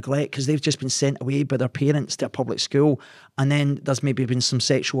emotional neglect because they've just been sent away by their parents to a public school, and then there's maybe been some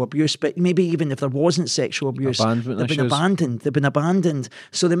sexual abuse, but maybe even if there wasn't sexual abuse, they've been abandoned.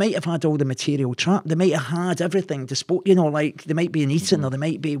 So they might have had all the material trapped. They might have had everything like they might be in Eton or they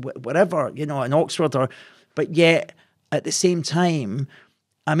might be whatever, in Oxford, but yet at the same time.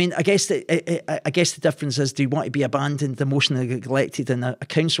 I mean, I guess the difference is: do you want to be abandoned, emotionally neglected in a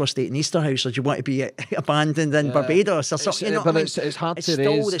council estate in Easterhouse, or do you want to be abandoned in Barbados or something? It's hard to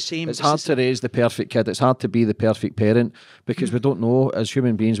raise. It's hard to raise the perfect kid. It's hard to be the perfect parent because we don't know, as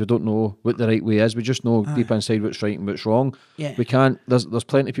human beings, we don't know what the right way is. We just know deep inside what's right and what's wrong. Yeah. We can't. There's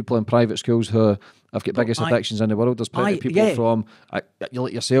plenty of people in private schools who have got biggest addictions in the world. There's plenty of people from you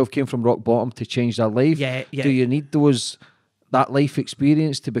like yourself came from rock bottom to change their life. Do you need that life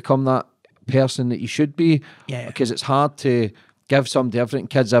experience to become that person that you should be? Because it's hard to give somebody everything,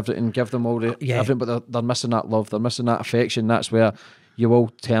 kids everything, give them all everything, but they're missing that love, they're missing that affection. That's where you will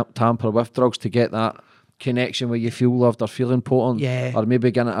tamper with drugs to get that connection where you feel loved or feel important, or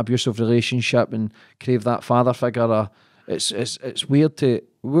maybe get an abusive relationship and crave that father figure. It's weird to.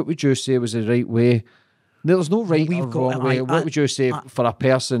 What would you say was the right way? There's no right or wrong way. What would you say for a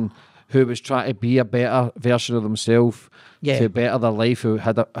person who was trying to be a better version of themselves, to better their life, who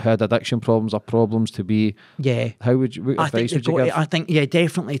had addiction problems or problems to be? How would you? What advice would you give? I think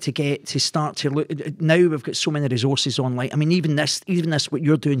definitely to start to look. Now we've got so many resources online. I mean, even this what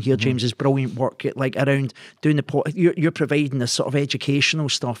you're doing here, James, is brilliant work. Like around doing you're providing this sort of educational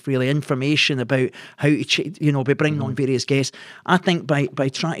stuff, really information about how to by bringing on various guests. I think by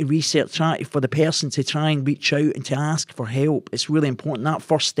trying to research, for the person to try and reach out and to ask for help, it's really important. That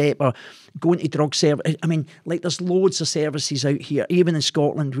first step, or going to drug service. I mean, like there's loads of services out here, even in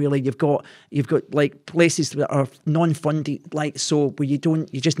Scotland. Really, you've got like places that are non-funded, like so where you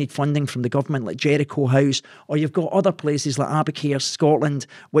just need funding from the government, like Jericho House, or you've got other places like Abacare, Scotland,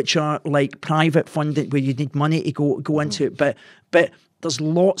 which are like private funded, where you need money to go into it. But there's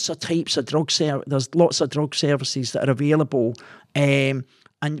lots of types of there's lots of drug services that are available.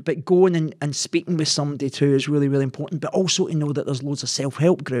 But going and speaking with somebody too is really, really important. But also to know that there's loads of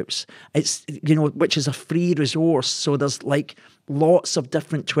self-help groups. It's which is a free resource. So there's like lots of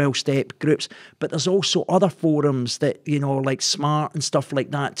different 12-step groups. But there's also other forums that like Smart and stuff like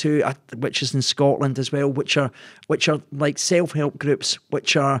that too, which is in Scotland as well, which are like self-help groups,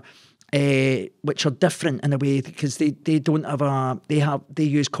 which are different in a way because they don't have they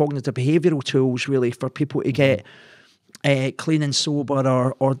use cognitive behavioural tools really for people to get. Clean and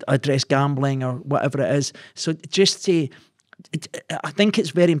sober or address gambling or whatever it is. So I think it's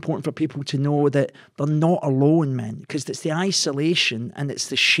very important for people to know that they're not alone, man, because it's the isolation and it's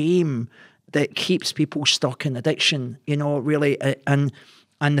the shame that keeps people stuck in addiction, really, and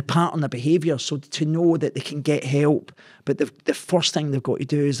the pattern of behaviour. So to know that they can get help, but the first thing they've got to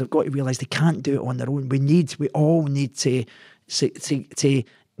do is they've got to realise they can't do it on their own. We all need to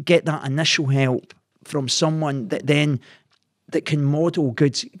get that initial help from someone that can model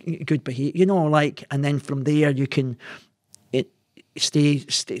good behaviour, and then from there you can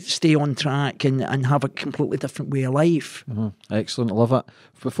stay on track and have a completely different way of life. Excellent, I love it.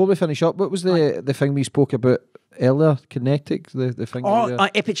 Before we finish up, what was the thing we spoke about earlier? Kinetics, the thing.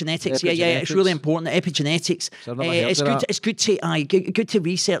 Epigenetics. Yeah, it's really important. Epigenetics. It's good to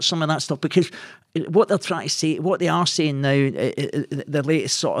research some of that stuff because what they're trying to say, what they are saying now, the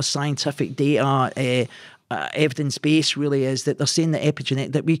latest sort of scientific data evidence-based really is that they're saying that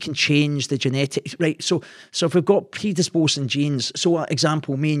epigenetic, that we can change the genetics, right? So if we've got predisposing genes, so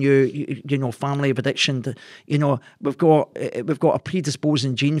example, me and you know, family of addiction, you know, we've got a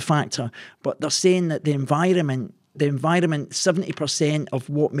predisposing gene factor, but they're saying that the environment, 70% of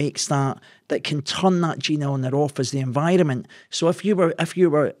what makes that can turn that gene on or off is the environment. So if you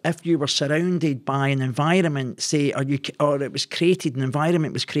were surrounded by an environment, say, or it was created, an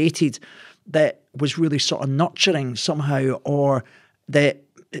environment was created that was really sort of nurturing somehow, or that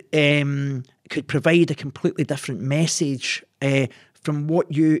could provide a completely different message from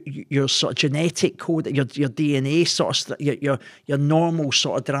what your sort of genetic code, your DNA sort of your normal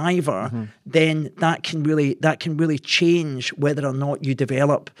sort of driver, then that can really change whether or not you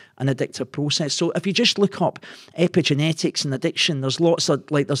develop an addictive process. So if you just look up epigenetics and addiction, there's lots of,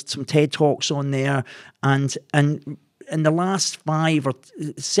 like, there's some TED Talks on there, and in the last 5 or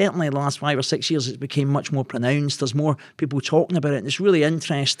 6 years, it became much more pronounced. There's more people talking about it, and it's really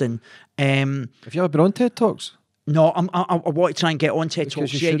interesting. Have you ever been on TED Talks? No, I want to try and get on TED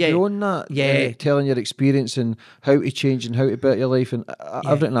Talks. You should be on that, telling your experience and how to change and how to better your life. And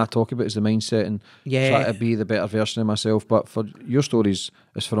everything I talk about is the mindset and try to be the better version of myself. But for your stories,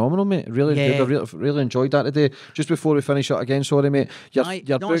 it's phenomenal, mate. Really good. I really enjoyed that today. Just before we finish up again, sorry, mate. Your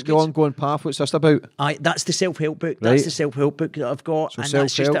book, The Ongoing Path, what's this about? That's the self-help book. Right. That's the self-help book that I've got. So and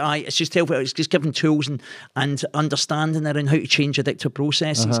self-help. it's just self-help. It's just giving tools and understanding around how to change addictive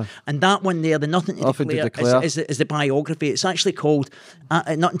processes. And that one there, the Nothing to Declare. Is the biography. It's actually called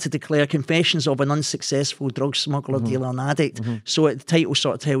Nothing to Declare, Confessions of an Unsuccessful Drug Smuggler, Dealer and Addict. So the title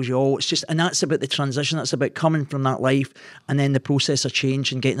sort of tells you all. It's just, and that's about the transition. That's about coming from that life and then the process of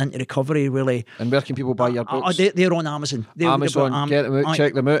change and getting into recovery, really. And where can people buy your books? They're on Amazon. Amazon, get them out,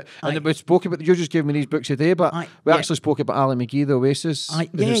 check them out. And we spoke about, you just gave me these books today, but we actually spoke about Alan McGee, the Oasis,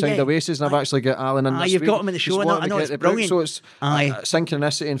 who signed Oasis, and I've actually got Alan in this you've week. got him in the show. I know, it's brilliant. So it's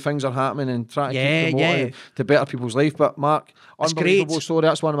synchronicity and things are happening and trying to keep promoting to better people's life. But Mark, unbelievable story.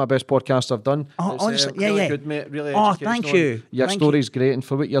 That's one of my best podcasts I've done. Honestly, really good, mate. Really educational. Thank you. Your story's great, and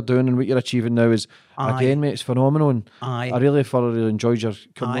for what you're doing and what you're achieving now is, again, mate, it's phenomenal. And I really thoroughly enjoyed your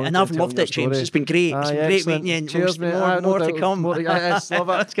coming on. And I've loved it, James. It's been great. It's been great meeting you. And cheers, mate. More to come. Love it.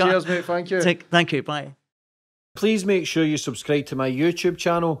 Cheers, mate. Thank you. Thank you. Bye. Please make sure you subscribe to my YouTube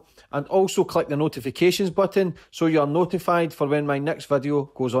channel and also click the notifications button so you're notified for when my next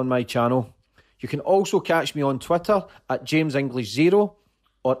video goes on my channel. You can also catch me on Twitter at JamesEnglish0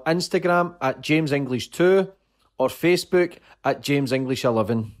 or Instagram at JamesEnglish2 or Facebook at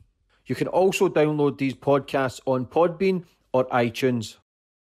JamesEnglish11. You can also download these podcasts on Podbean or iTunes.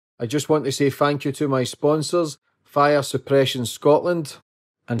 I just want to say thank you to my sponsors, Fire Suppression Scotland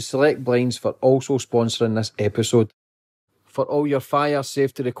and Select Blinds, for also sponsoring this episode. For all your fire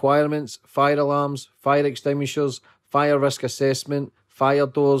safety requirements, fire alarms, fire extinguishers, fire risk assessment, fire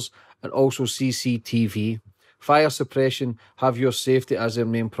doors, and also CCTV, Fire Suppression have your safety as their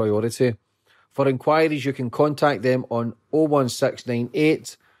main priority. For inquiries, you can contact them on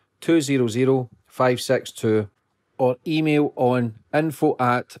 01698 200 562 or email on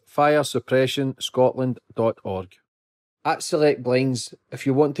info@firesuppressionscotland.org. At Select Blinds, if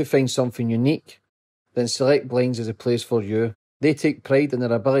you want to find something unique, then Select Blinds is a place for you. They take pride in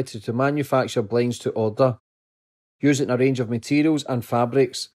their ability to manufacture blinds to order, using a range of materials and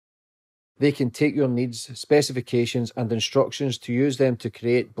fabrics. They can take your needs, specifications and instructions to use them to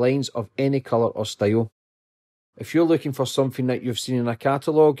create blinds of any colour or style. If you're looking for something that you've seen in a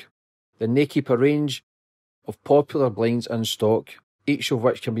catalogue, then they keep a range of popular blinds in stock, each of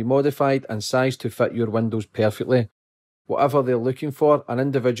which can be modified and sized to fit your windows perfectly. Whatever they're looking for, an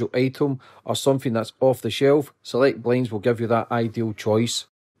individual item or something that's off the shelf, Select Blinds will give you that ideal choice.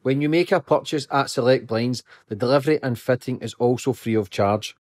 When you make a purchase at Select Blinds, the delivery and fitting is also free of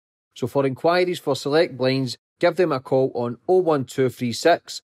charge. So for inquiries for Select Blinds, give them a call on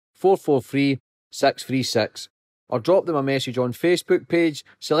 01236 443 636 or drop them a message on Facebook page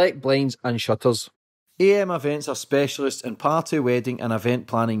Select Blinds and Shutters. AM Events are specialists in party, wedding and event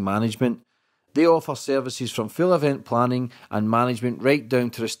planning management. They offer services from full event planning and management right down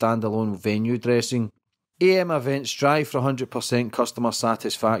to the standalone venue dressing. AM Events strive for 100% customer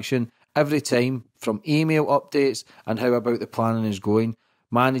satisfaction every time, from email updates and how about the planning is going,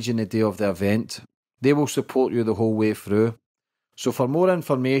 managing the day of the event. They will support you the whole way through. So for more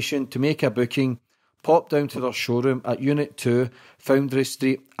information, to make a booking, pop down to their showroom at Unit 2, Foundry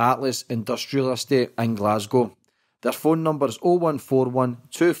Street, Atlas Industrial Estate in Glasgow. Their phone number is 0141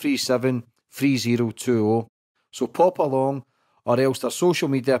 237 3020. So pop along, or else their social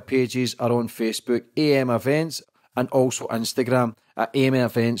media pages are on Facebook, AM Events, and also Instagram at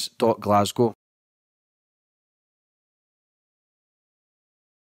amevents.glasgow.